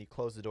pee in, then you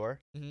close the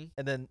door, Mm-hmm.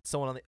 and then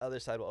someone on the other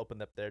side will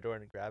open up their door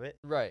and grab it.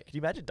 Right. Can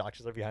you imagine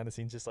doctors are behind the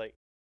scenes just like,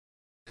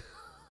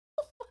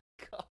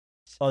 God.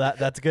 oh,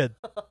 that's good.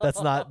 That's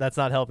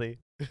not healthy.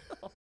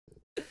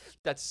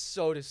 That's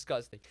so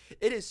disgusting.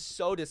 It is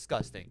so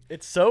disgusting.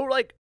 It's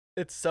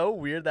so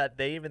weird that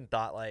they even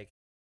thought like,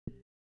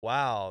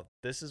 wow,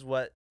 this is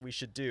what we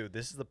should do.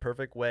 This is the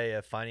perfect way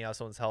of finding out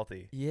someone's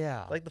healthy.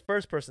 Yeah. Like the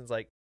first person's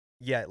like,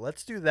 yeah,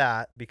 let's do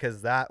that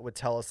because that would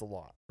tell us a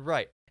lot.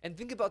 Right. And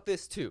think about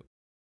this too.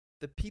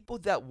 The people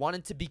that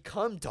wanted to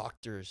become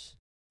doctors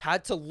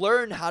had to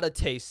learn how to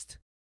taste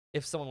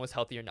if someone was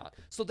healthy or not.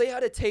 So they had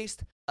to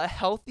taste a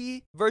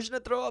healthy version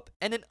of throw up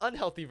and an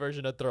unhealthy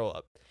version of throw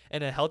up,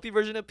 and a healthy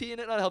version of pee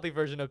and an unhealthy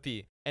version of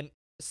pee. And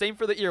same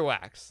for the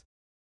earwax.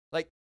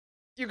 Like,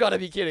 you gotta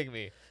be kidding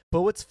me.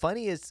 But what's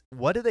funny is,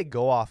 what do they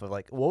go off of?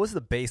 Like, what was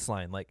the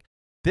baseline? Like,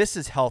 this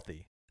is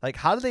healthy. Like,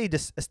 how do they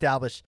just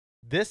establish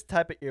this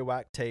type of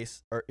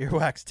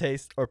earwax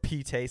taste or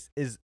pee taste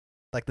is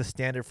like the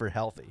standard for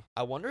healthy?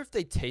 I wonder if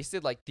they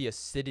tasted like the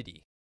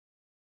acidity.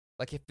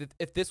 Like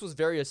if this was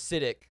very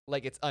acidic,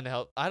 like it's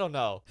unhealthy. I don't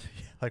know.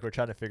 Like we're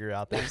trying to figure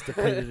out the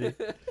stupidity.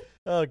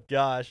 Oh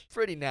gosh.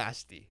 Pretty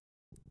nasty.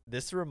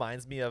 This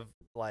reminds me of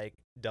like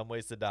Dumb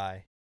Ways to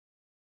Die.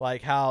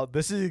 Like how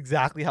this is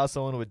exactly how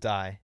someone would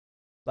die.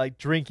 Like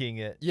drinking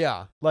it.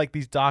 Yeah. Like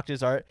these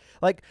doctors are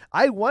like,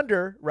 I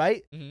wonder,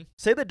 right? Mm-hmm.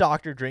 Say the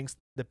doctor drinks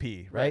the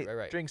pee, right?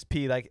 Right. Drinks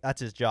pee, like that's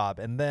his job.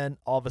 And then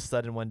all of a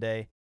sudden one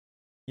day,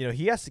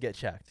 he has to get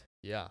checked.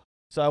 Yeah.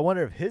 So I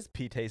wonder if his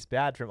pee tastes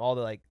bad from all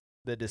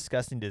the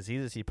disgusting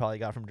diseases he probably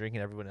got from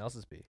drinking everyone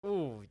else's pee.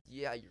 Ooh,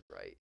 yeah, you're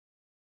right.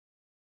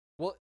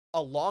 Well,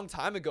 a long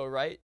time ago,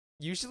 right?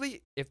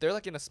 Usually, if they're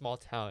like in a small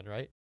town,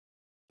 right?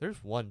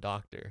 There's one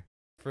doctor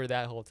for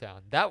that whole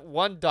town. That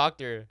one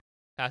doctor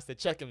has to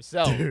check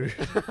himself. Dude.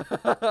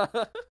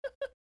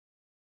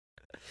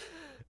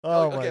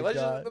 Oh okay, my let's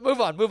God. just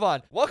move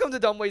on. Welcome to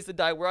Dumb Ways to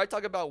Die, where I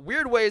talk about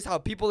weird ways how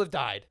people have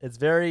died. It's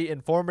very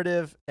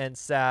informative and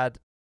sad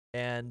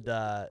and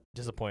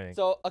disappointing.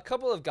 So, a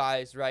couple of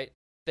guys, right?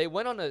 They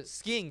went on a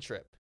skiing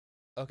trip,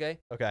 okay?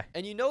 Okay.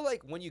 And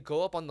like when you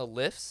go up on the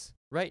lifts,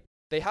 right?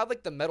 They have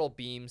like the metal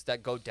beams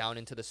that go down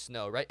into the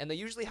snow, right? And they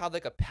usually have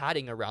like a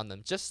padding around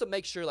them just to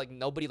make sure like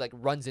nobody like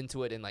runs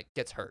into it and like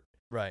gets hurt,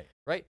 Right.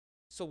 right?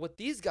 So what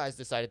these guys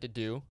decided to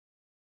do,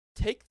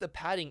 take the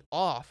padding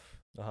off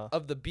Uh-huh.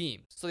 of the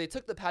beam. So they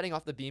took the padding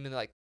off the beam and they're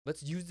like,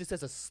 let's use this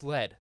as a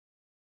sled.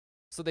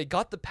 So they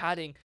got the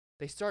padding,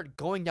 they started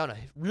going down a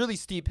really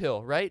steep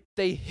hill, right?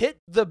 They hit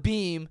the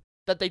beam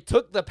that they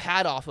took the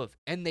pad off of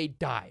and they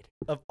died.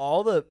 Of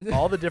all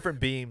the different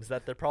beams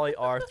that there probably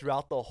are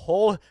throughout the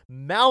whole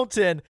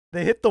mountain,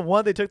 they hit the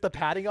one they took the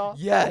padding off?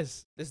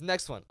 Yes. This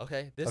next one,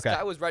 okay? This Okay.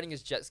 guy was riding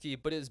his jet ski,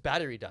 but his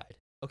battery died.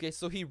 Okay,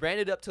 so he ran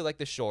it up to like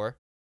the shore,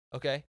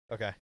 okay?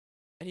 Okay.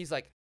 And he's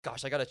like,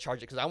 gosh, I gotta charge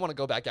it because I want to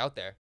go back out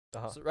there.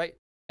 Uh-huh. So, right?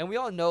 And we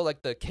all know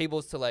like the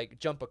cables to like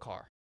jump a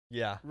car,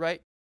 Yeah.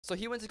 right? So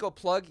he went to go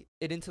plug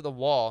it into the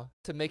wall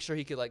to make sure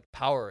he could like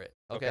power it,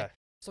 okay?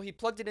 So he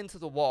plugged it into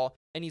the wall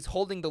and he's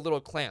holding the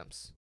little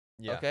clamps,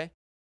 Yeah. okay?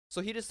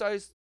 So he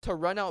decides to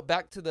run out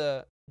back to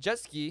the jet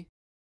ski.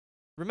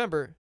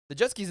 Remember, the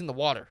jet ski's in the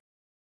water.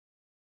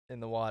 In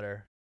the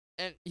water.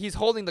 And he's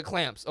holding the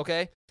clamps,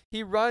 okay?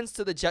 He runs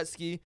to the jet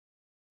ski,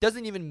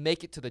 doesn't even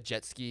make it to the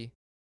jet ski,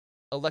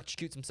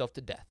 electrocutes himself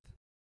to death.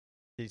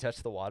 Did he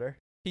touch the water?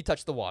 He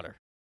touched the water.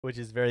 Which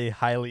is very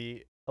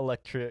highly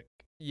electric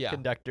Yeah.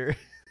 conductor.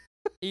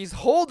 He's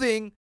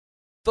holding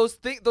those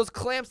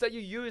clamps that you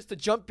use to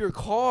jump your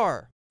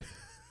car.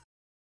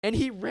 And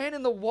he ran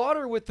in the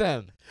water with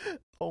them.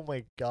 Oh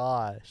my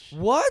gosh.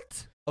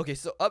 What? Okay,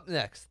 so up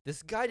next,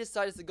 this guy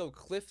decides to go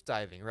cliff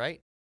diving,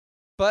 right?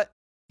 But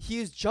he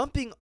is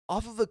jumping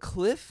off of a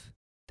cliff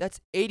that's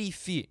 80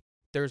 feet.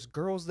 There's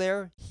girls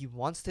there. He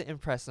wants to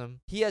impress them.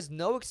 He has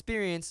no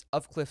experience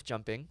of cliff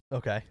jumping.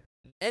 Okay.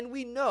 And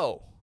we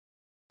know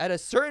at a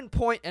certain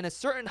point and a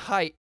certain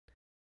height,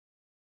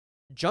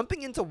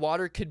 jumping into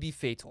water could be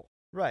fatal.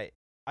 Right.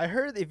 I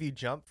heard if you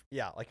jump,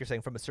 like you're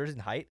saying, from a certain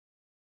height,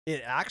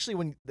 it actually,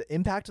 when the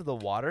impact of the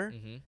water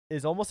Mm-hmm.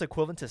 is almost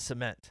equivalent to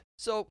cement.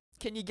 So,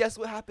 can you guess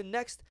what happened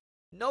next?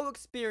 No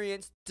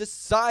experience,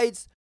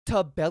 decides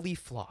to belly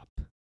flop.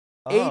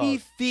 80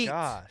 feet.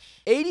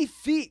 Gosh. 80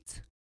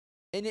 feet.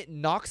 And it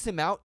knocks him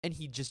out and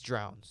he just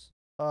drowns.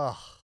 Ugh.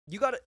 You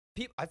gotta,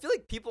 I feel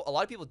like a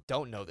lot of people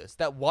don't know this,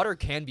 that water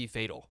can be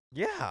fatal.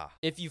 Yeah.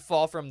 If you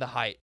fall from the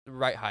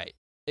right height,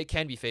 it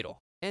can be fatal.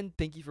 And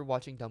thank you for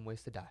watching Dumb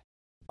Ways to Die.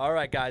 All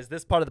right, guys,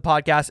 this part of the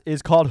podcast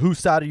is called Whose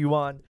Side Are You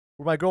On?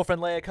 Where my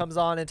girlfriend Leia comes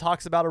on and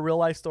talks about a real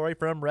life story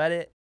from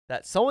Reddit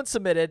that someone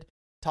submitted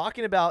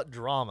talking about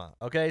drama.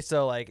 Okay,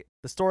 so like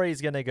the story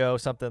is going to go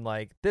something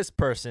like this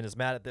person is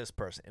mad at this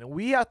person. And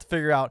we have to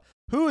figure out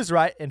who is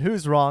right and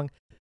who's wrong.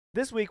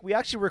 This week, we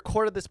actually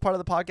recorded this part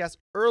of the podcast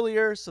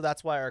earlier, so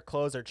that's why our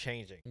clothes are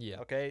changing. Yeah.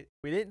 Okay,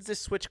 we didn't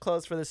just switch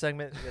clothes for this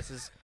segment.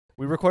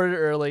 We recorded it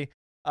early.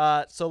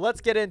 So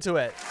let's get into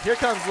it. Here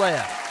comes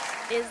Leia.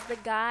 Is the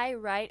guy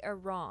right or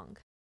wrong?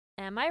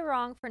 Am I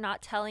wrong for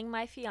not telling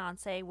my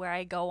fiance where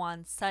I go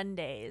on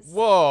Sundays?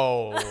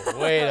 Whoa,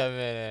 wait a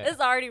minute. This is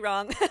already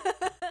wrong.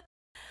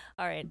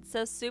 All right,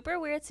 so super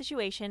weird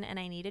situation and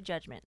I need a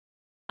judgment.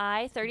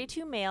 I,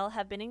 32 male,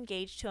 have been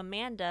engaged to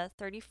Amanda,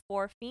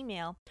 34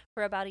 female,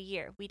 for about a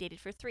year. We dated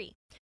for 3.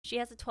 She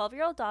has a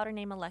 12-year-old daughter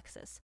named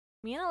Alexis.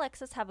 Me and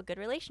Alexis have a good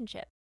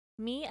relationship.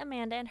 Me,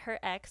 Amanda, and her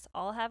ex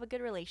all have a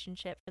good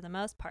relationship for the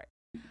most part.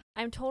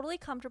 I'm totally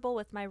comfortable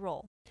with my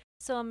role.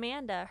 So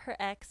Amanda, her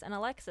ex, and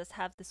Alexis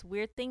have this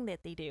weird thing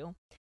that they do.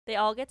 They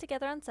all get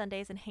together on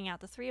Sundays and hang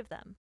out, the 3 of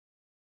them.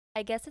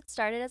 I guess it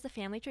started as a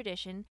family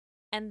tradition,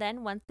 and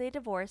then once they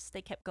divorced,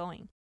 they kept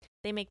going.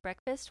 They make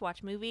breakfast,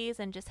 watch movies,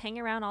 and just hang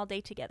around all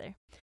day together.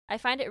 I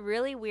find it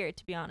really weird,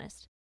 to be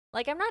honest.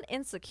 Like, I'm not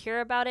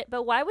insecure about it,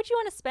 but why would you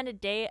want to spend a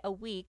day a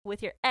week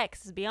with your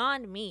ex is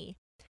beyond me.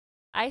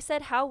 I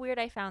said how weird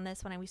I found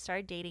this when we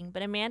started dating,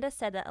 but Amanda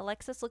said that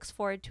Alexis looks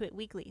forward to it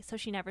weekly, so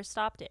she never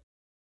stopped it.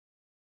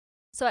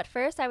 So at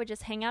first, I would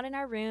just hang out in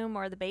our room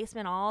or the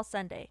basement all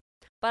Sunday.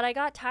 But I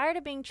got tired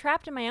of being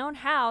trapped in my own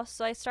house,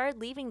 so I started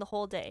leaving the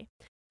whole day.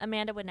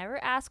 Amanda would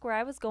never ask where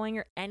I was going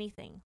or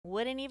anything,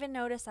 wouldn't even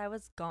notice I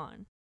was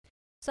gone.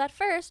 So at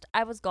first,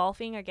 I was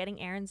golfing or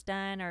getting errands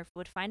done or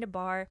would find a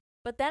bar,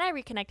 but then I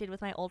reconnected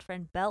with my old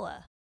friend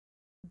Bella.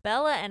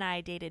 Bella and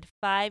I dated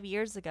 5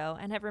 years ago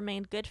and have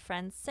remained good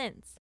friends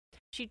since.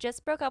 She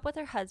just broke up with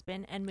her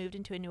husband and moved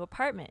into a new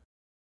apartment.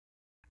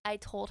 I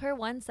told her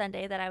one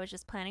Sunday that I was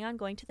just planning on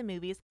going to the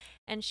movies,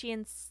 and she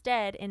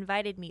instead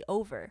invited me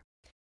over.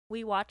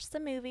 We watched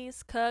some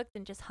movies, cooked,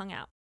 and just hung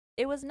out.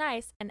 It was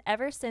nice, and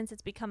ever since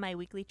it's become my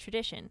weekly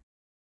tradition.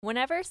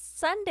 Whenever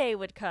Sunday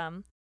would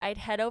come, I'd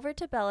head over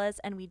to Bella's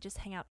and we'd just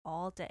hang out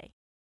all day.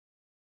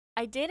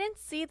 I didn't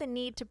see the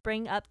need to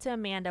bring up to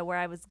Amanda where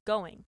I was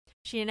going.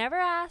 She never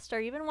asked or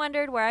even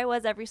wondered where I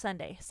was every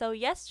Sunday. So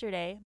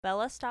yesterday,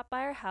 Bella stopped by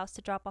our house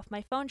to drop off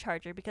my phone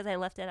charger because I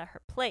left it at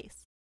her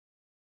place.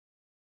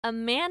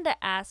 Amanda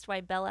asked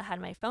why Bella had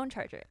my phone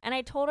charger, and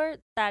I told her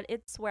that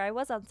it's where I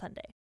was on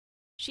Sunday.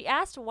 She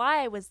asked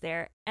why I was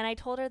there, and I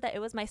told her that it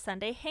was my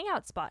Sunday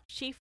hangout spot.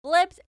 She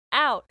flipped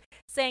out,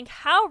 saying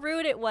how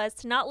rude it was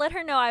to not let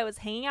her know I was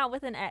hanging out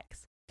with an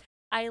ex.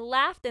 I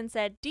laughed and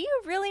said, "Do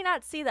you really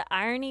not see the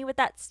irony with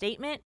that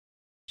statement?"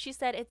 She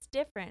said it's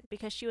different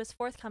because she was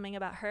forthcoming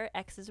about her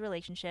ex's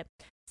relationship,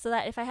 so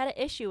that if I had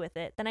an issue with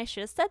it, then I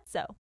should have said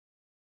so.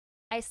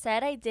 I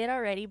said I did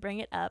already bring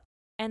it up,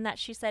 and that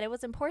she said it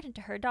was important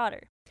to her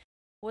daughter.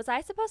 Was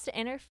I supposed to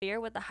interfere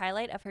with the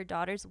highlight of her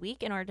daughter's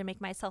week in order to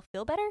make myself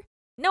feel better?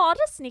 No, I'll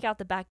just sneak out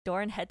the back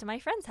door and head to my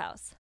friend's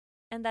house.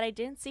 And that I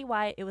didn't see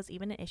why it was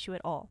even an issue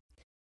at all.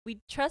 We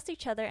trust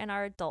each other and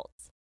are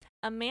adults.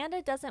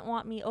 Amanda doesn't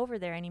want me over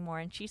there anymore,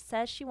 and she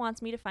says she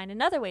wants me to find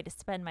another way to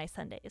spend my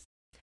Sundays.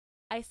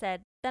 I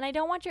said, then I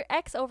don't want your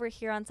ex over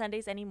here on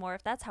Sundays anymore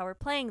if that's how we're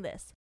playing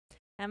this.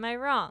 Am I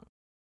wrong?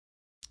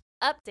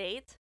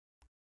 Update.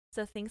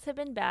 So things have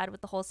been bad with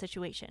the whole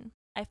situation.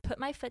 I've put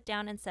my foot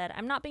down and said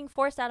I'm not being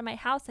forced out of my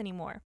house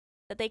anymore,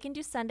 that they can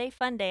do Sunday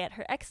fun day at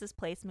her ex's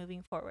place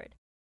moving forward.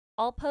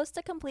 I'll post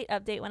a complete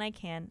update when I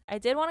can. I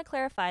did want to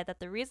clarify that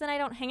the reason I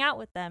don't hang out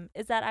with them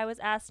is that I was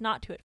asked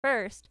not to at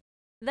first.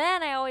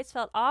 Then I always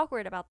felt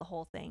awkward about the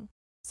whole thing.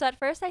 So at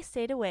first I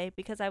stayed away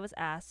because I was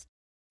asked.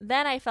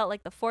 Then I felt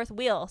like the fourth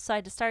wheel, so I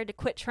just started to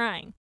quit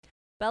trying.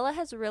 Bella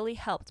has really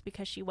helped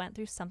because she went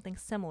through something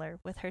similar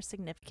with her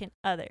significant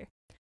other.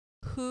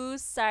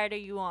 Whose side are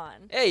you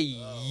on? Hey,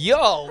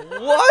 yo,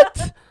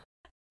 what?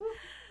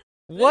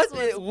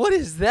 What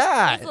is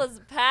that? This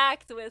was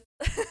packed with...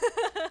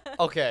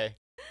 Okay,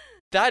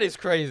 that is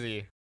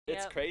crazy.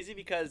 It's Yep. crazy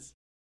because,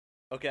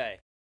 okay,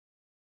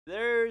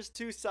 there's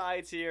two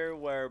sides here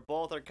where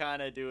both are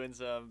kind of doing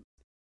some,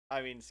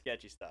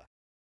 sketchy stuff.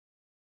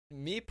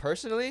 Me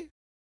personally,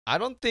 I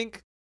don't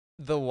think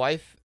the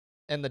wife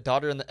and the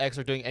daughter and the ex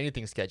are doing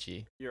anything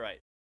sketchy. You're right.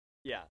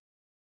 Yeah.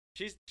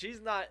 She's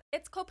not.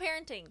 It's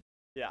co-parenting.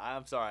 Yeah,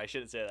 I'm sorry. I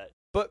shouldn't say that.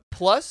 But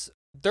plus,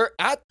 they're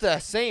at the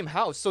same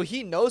house, so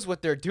he knows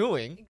what they're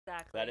doing.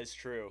 Exactly. That is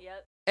true.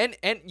 Yep.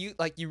 And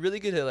you really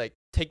good to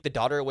take the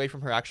daughter away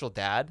from her actual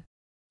dad.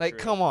 True.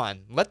 Come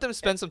on, let them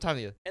spend some time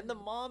together. And the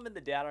mom and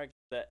the dad are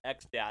the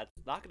ex-dad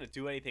not gonna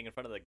do anything in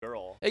front of the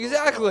girl.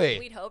 Exactly.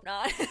 We'd hope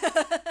not.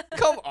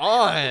 Come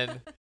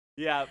on.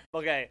 Yeah.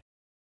 Okay.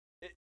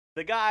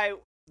 The guy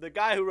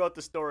who wrote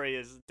the story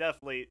is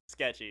definitely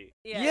sketchy.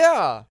 Yeah.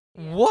 Yeah.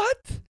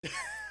 What?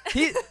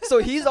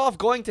 He's off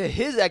going to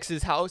his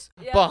ex's house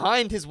Yeah.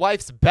 behind his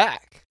wife's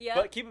back. Yep.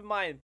 But keep in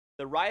mind,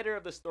 the writer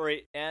of the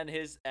story and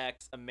his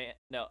ex,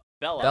 Bella,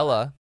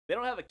 Bella. They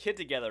don't have a kid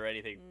together or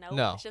anything. Nope,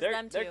 No. it's just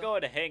them two. They're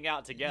going to hang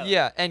out together.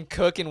 Yeah, and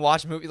cook and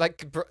watch movies.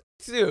 Like,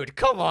 dude,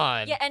 come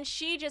on. Yeah, and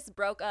she just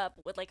broke up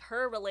with like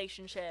her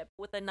relationship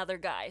with another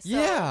guy. So,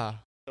 Yeah,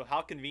 So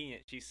how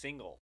convenient. She's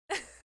single.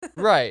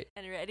 right.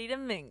 and ready to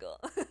mingle.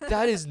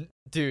 That is,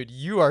 dude,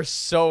 you are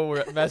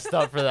so messed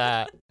up for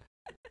that.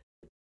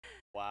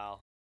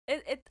 Wow.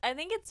 I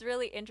think it's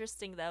really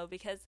interesting though,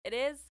 because it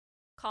is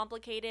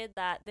complicated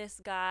that this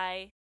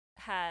guy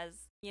has,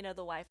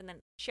 the wife, and then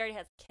she already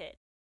has a kid.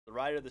 The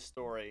writer of the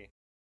story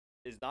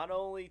is not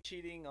only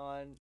cheating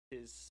on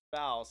his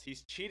spouse,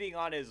 he's cheating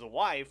on his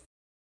wife,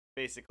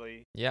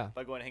 basically, Yeah,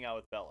 by going to hang out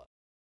with Bella.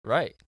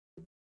 right.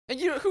 And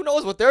who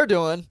knows what they're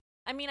doing?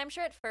 I mean, I'm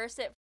sure at first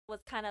it was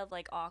kind of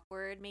like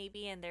awkward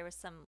maybe, and there was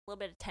some little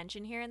bit of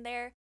tension here and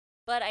there,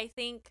 but I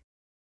think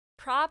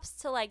props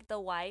to like the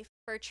wife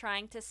for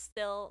trying to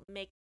still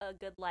make a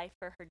good life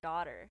for her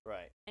daughter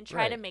Right. and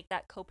try to Right. make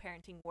that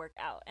co-parenting work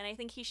out. And I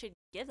think he should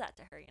give that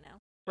to her,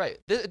 Right.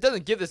 It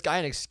doesn't give this guy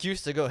an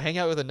excuse to go hang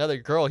out with another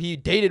girl he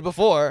dated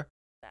before.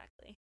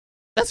 Exactly.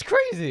 That's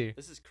crazy.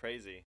 This is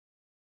crazy.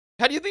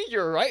 How do you think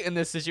you're right in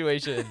this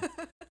situation?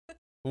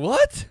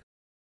 What?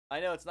 I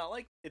know it's not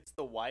like it's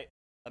the wife,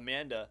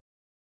 Amanda.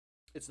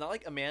 It's not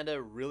like Amanda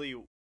really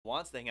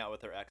wants to hang out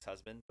with her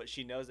ex-husband, but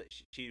she knows that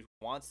she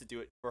wants to do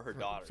it for her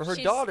daughter. For her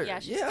She's- daughter. Yeah,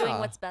 she's yeah. doing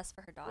what's best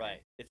for her daughter.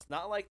 Right. It's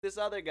not like this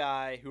other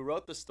guy who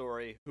wrote the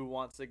story who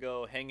wants to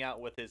go hang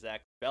out with his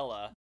ex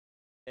Bella,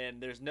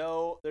 and there's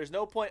no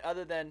point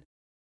other than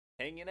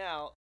hanging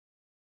out,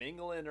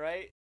 mingling,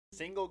 right?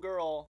 Single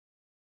girl.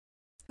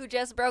 Who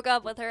just broke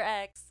up with her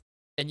ex.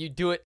 And you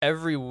do it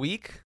every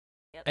week,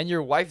 Yep. and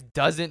your wife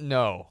doesn't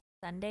know.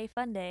 Sunday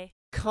fun day.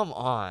 Come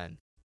on.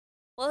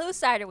 Well, whose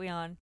side are we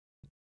on?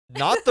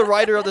 Not the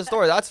writer of the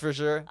story, that's for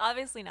sure.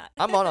 Obviously not.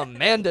 I'm on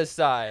Amanda's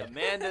side.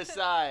 Amanda's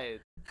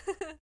side.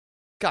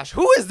 Gosh,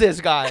 who is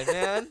this guy,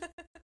 man?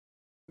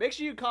 Make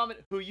sure you comment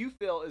who you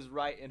feel is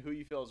right and who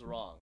you feel is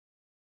wrong.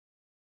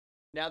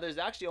 Now, there's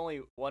actually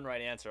only one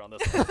right answer on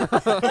this one.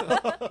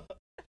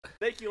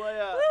 Thank you,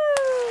 Leia. Woo!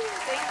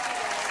 Thank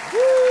you guys.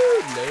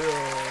 Woo,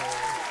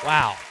 Leo.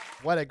 Wow.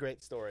 What a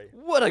great story.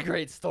 What a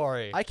great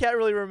story. I can't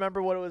really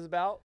remember what it was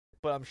about,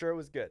 but I'm sure it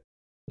was good.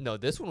 No,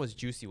 this one was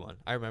juicy one.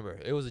 I remember.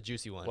 It was a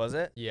juicy one. Was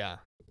it? Yeah.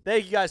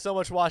 Thank you guys so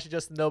much for watching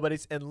Just the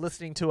Nobodies and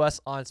listening to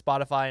us on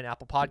Spotify and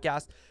Apple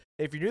Podcasts.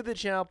 If you're new to the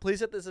channel, please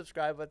hit the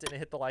subscribe button and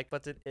hit the like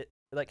button. It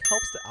like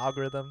helps the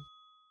algorithm,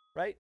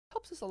 right?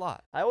 Helps us a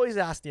lot. I always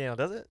ask Daniel,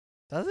 does it?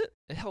 Does it?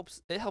 It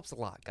helps a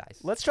lot, guys.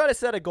 Let's try to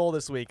set a goal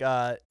this week.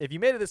 If you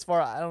made it this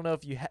far, I don't know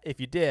if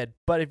you did,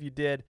 but if you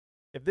did,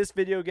 if this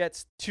video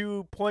gets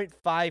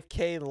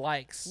 2.5K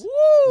likes,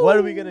 Woo! what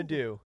are we gonna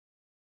do?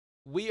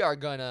 We are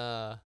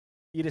gonna.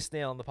 Eat a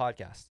snail on the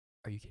podcast.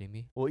 Are you kidding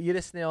me? We'll eat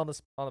a snail on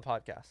the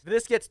podcast. If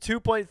this gets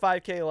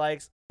 2.5K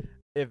likes,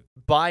 if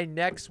by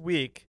next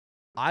week,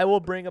 I will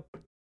bring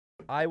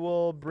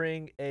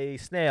a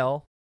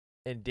snail,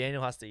 and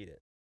Daniel has to eat it.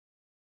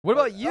 What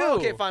about you? Oh,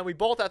 okay, fine. We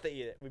both have to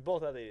eat it. We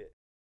both have to eat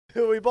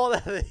it. we both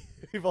have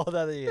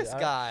to eat This it.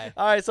 guy.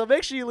 All right, so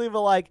make sure you leave a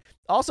like.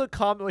 Also,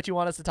 comment what you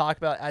want us to talk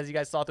about. As you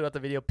guys saw throughout the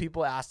video,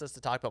 people asked us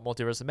to talk about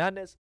Multiverse of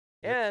Madness,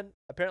 and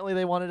apparently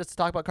they wanted us to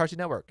talk about Cartoon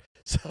Network.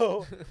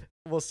 So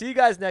we'll see you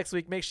guys next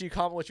week. Make sure you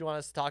comment what you want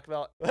us to talk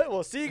about.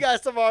 We'll see you guys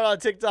tomorrow on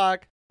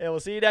TikTok, and we'll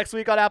see you next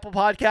week on Apple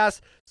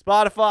Podcasts,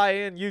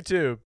 Spotify, and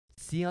YouTube.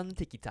 See you on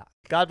TikTok.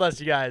 God bless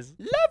you guys.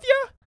 Love ya.